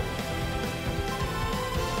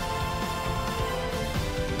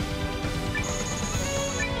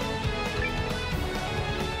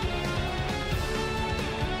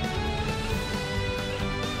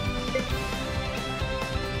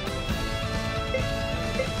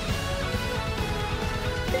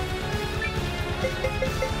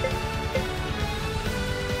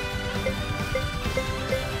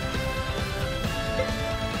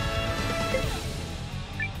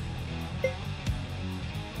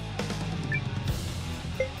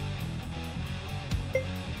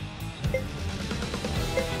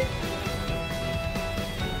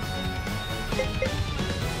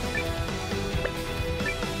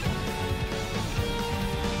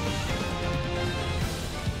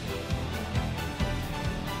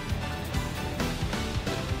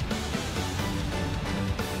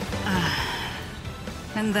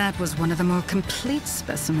 And that was one of the more complete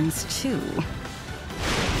specimens, too.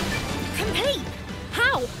 Complete?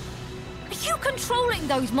 How? Are you controlling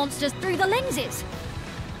those monsters through the lenses?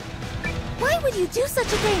 Why would you do such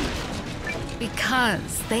a thing?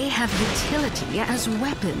 Because they have utility as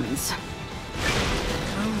weapons.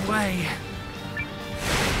 No way.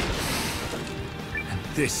 And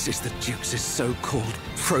this is the Duke's so-called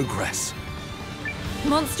progress.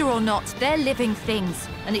 Monster or not, they're living things,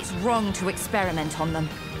 and it's wrong to experiment on them.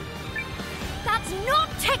 That's not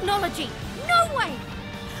technology! No way!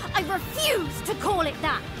 I refuse to call it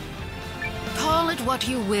that! Call it what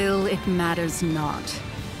you will, it matters not.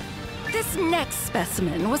 This next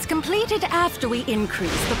specimen was completed after we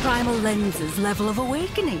increased the primal lens's level of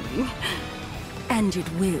awakening. And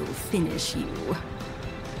it will finish you.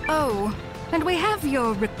 Oh, and we have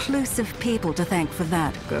your reclusive people to thank for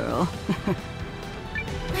that, girl.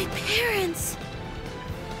 My parents...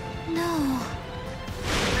 No.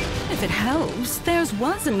 If it helps, theirs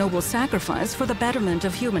was a noble sacrifice for the betterment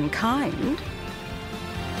of humankind.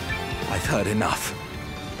 I've heard enough.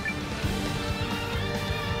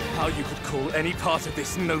 How you could call any part of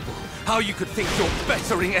this noble. How you could think you're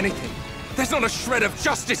bettering anything. There's not a shred of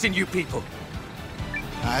justice in you people.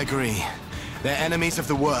 I agree. They're enemies of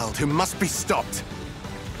the world who must be stopped.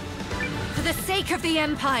 For the sake of the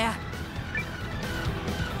Empire!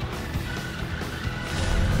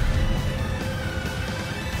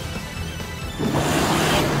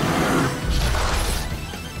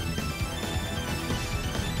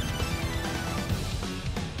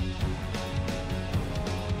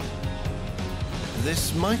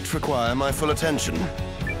 This might require my full attention.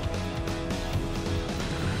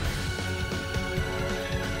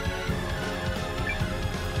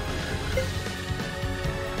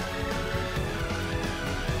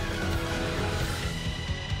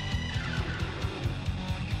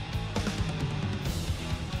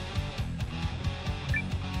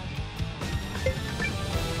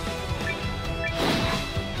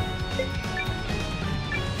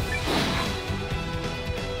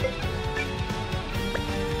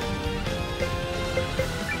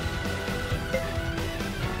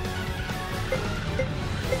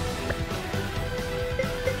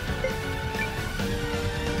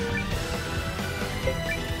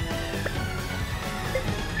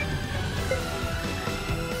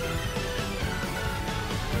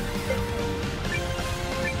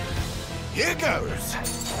 Here goes!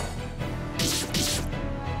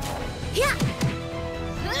 Yeah!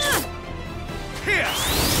 Here!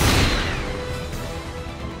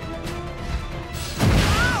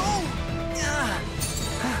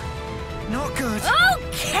 Not good.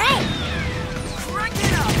 Okay! Crank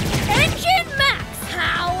it up! Engine max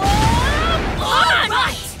power on!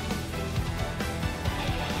 Right!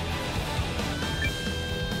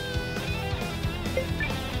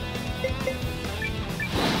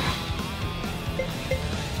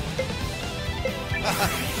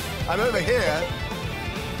 I'm over here.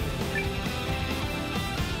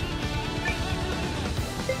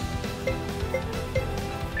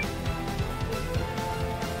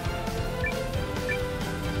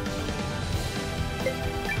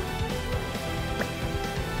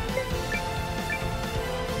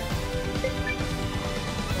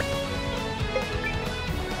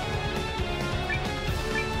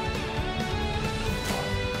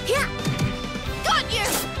 Yeah! Got you!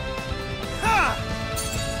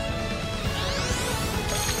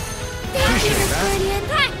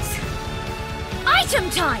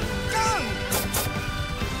 time! Go!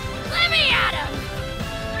 Let me at him!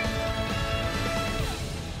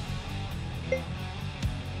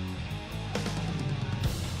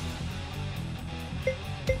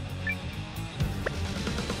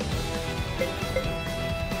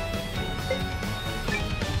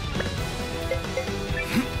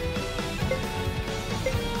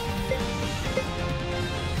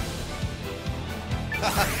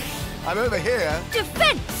 I'm over here.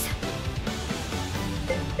 Defense!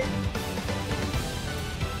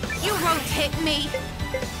 You won't hit me!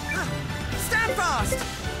 Stand fast!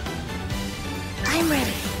 I'm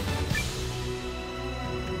ready.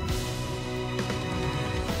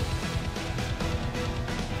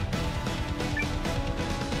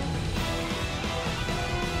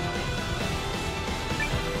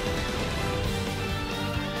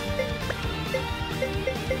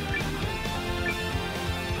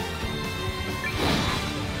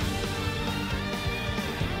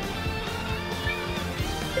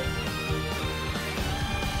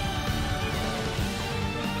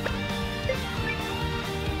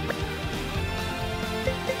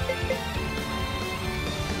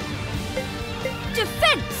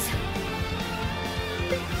 Defense!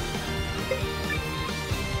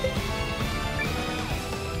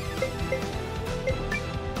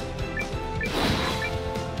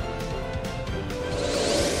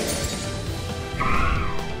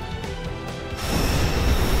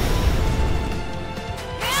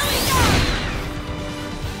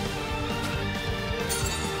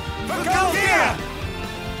 Go here!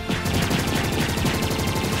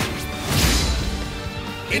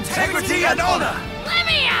 Integrity and honor! Let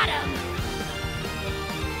me at him!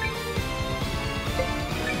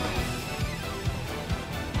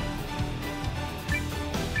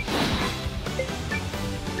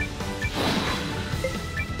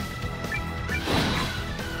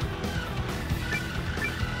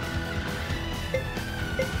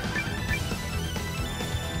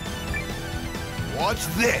 Watch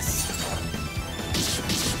this.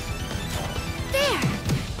 There!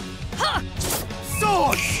 Huh!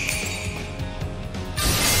 Swords!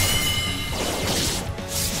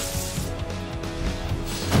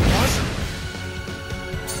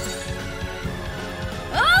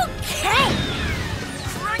 Okay!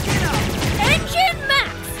 Crank it up! Engine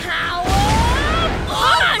max power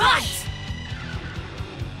on! Right!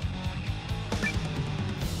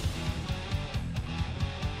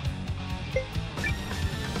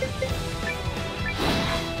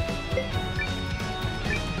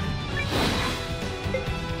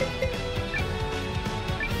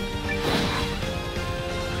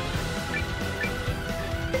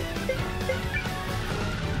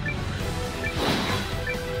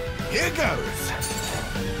 Here goes.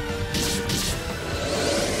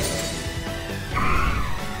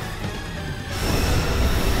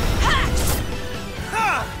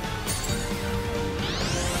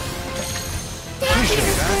 Thank you,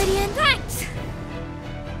 Miss Guardian. Thanks!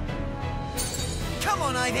 Come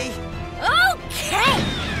on, Ivy! Okay!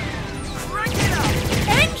 Crank it up!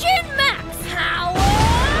 Engine max power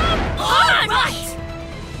on! Right!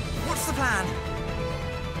 What's the plan?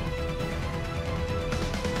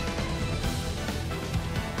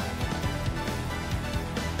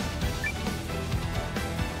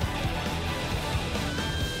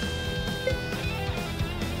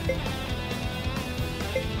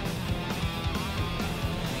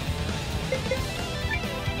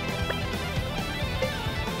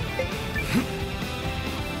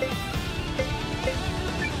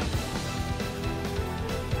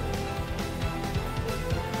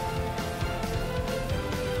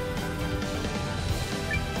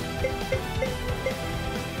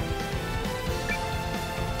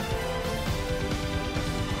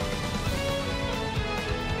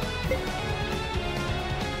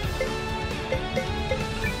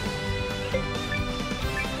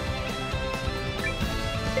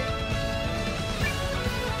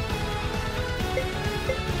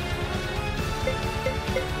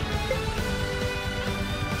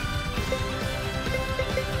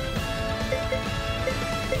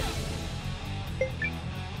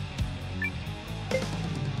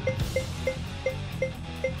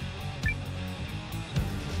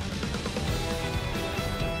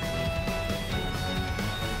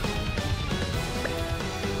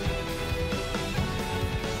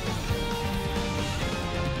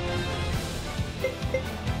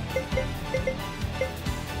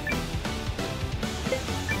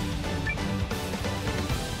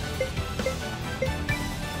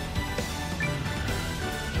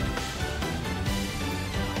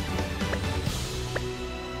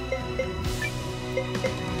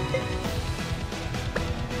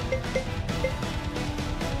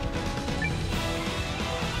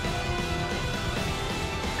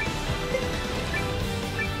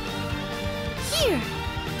 here!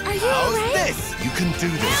 Are you How's alright? this? You can do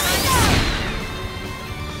this.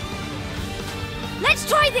 Let's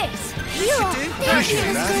try this! You should do. Thank you, Appreciate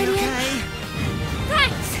Miss that. Guardian. Okay.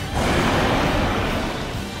 Thanks!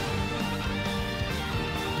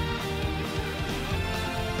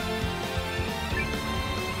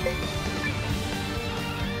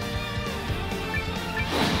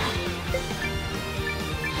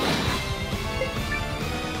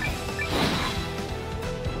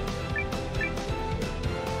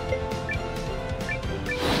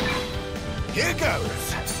 Here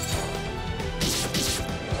goes.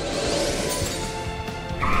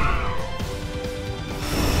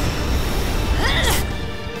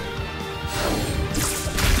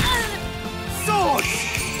 Sword!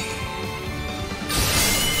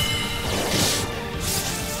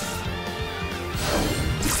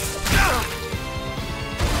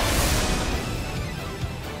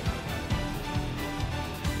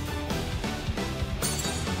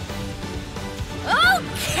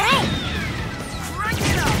 Okay! Crank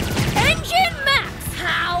it up! Engine max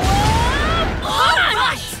power!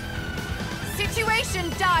 Punch! Situation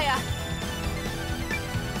dire.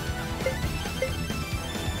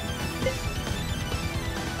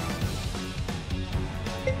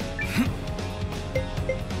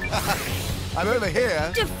 I'm over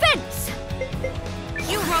here. Defense!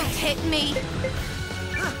 You won't hit me.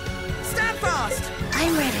 Stand fast!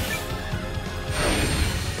 I'm ready.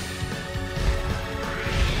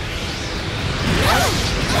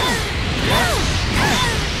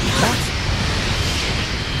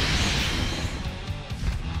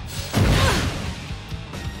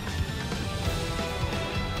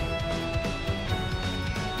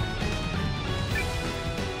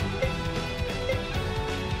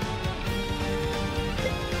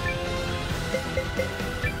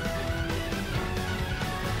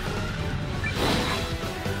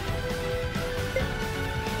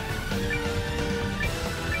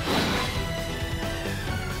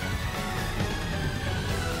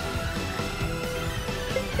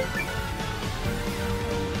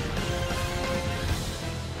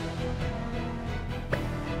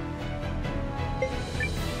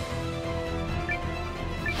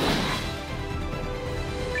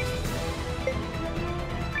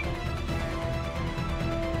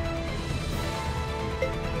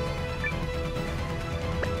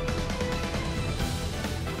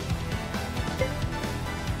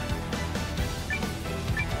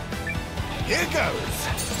 Here goes.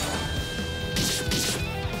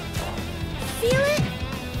 Feel it?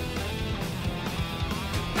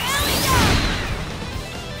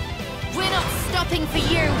 We're not stopping for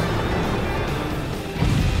you.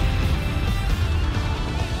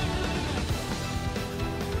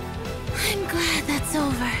 I'm glad that's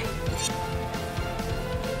over.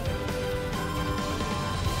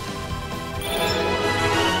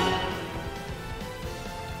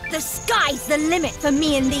 The sky's the limit for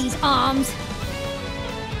me and these arms.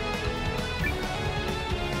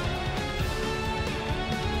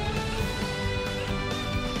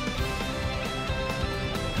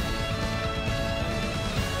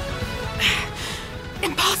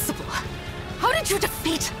 Impossible. How did you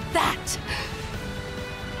defeat that?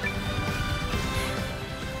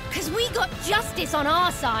 Cause we got justice on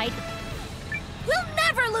our side. We'll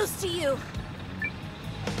never lose to you.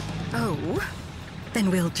 Oh, then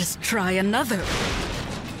we'll just try another.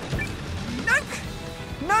 Nope!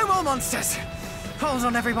 No more monsters! Hold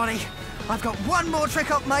on, everybody. I've got one more trick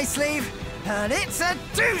up my sleeve, and it's a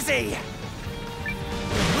doozy!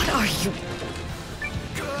 What are you?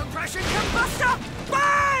 Compression combustor!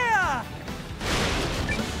 Fire!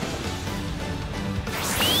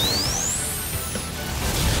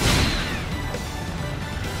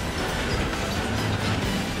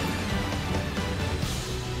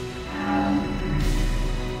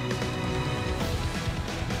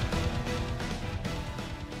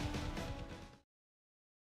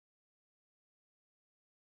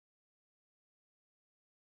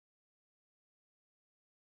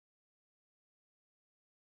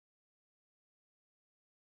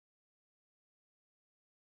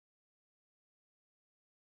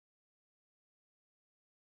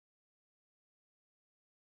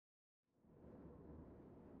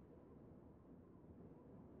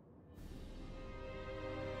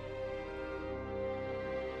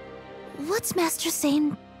 What's Master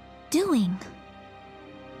Sane doing?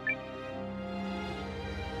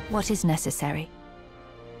 What is necessary?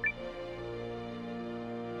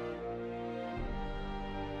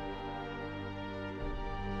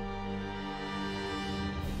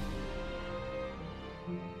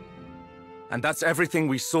 And that's everything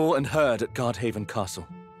we saw and heard at Guardhaven Castle.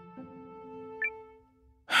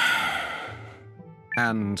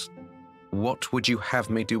 And what would you have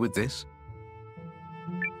me do with this?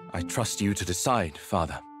 I trust you to decide,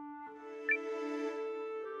 Father.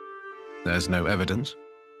 There's no evidence.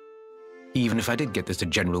 Even if I did get this to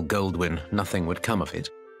General Goldwyn, nothing would come of it.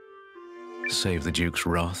 Save the Duke's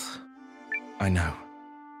wrath. I know.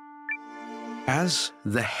 As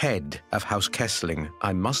the head of House Kessling,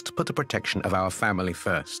 I must put the protection of our family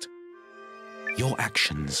first. Your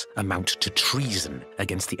actions amount to treason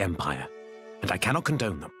against the Empire, and I cannot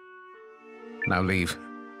condone them. Now leave,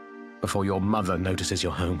 before your mother notices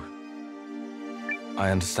you're home.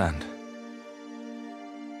 I understand.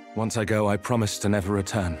 Once I go, I promise to never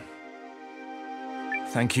return.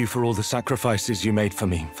 Thank you for all the sacrifices you made for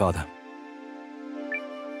me, Father.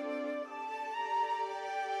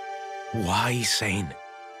 Why sane?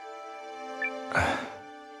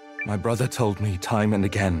 My brother told me time and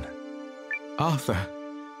again. Arthur?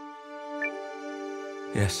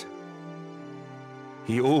 Yes.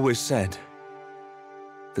 He always said,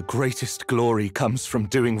 the greatest glory comes from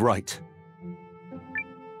doing right.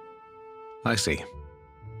 I see.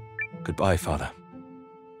 Goodbye, Father.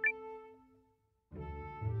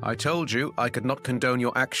 I told you I could not condone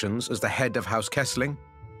your actions as the head of House Kessling.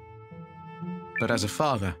 But as a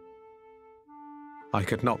father, I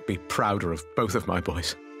could not be prouder of both of my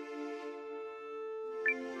boys.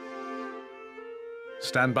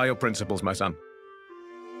 Stand by your principles, my son.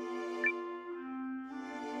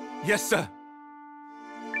 Yes, sir.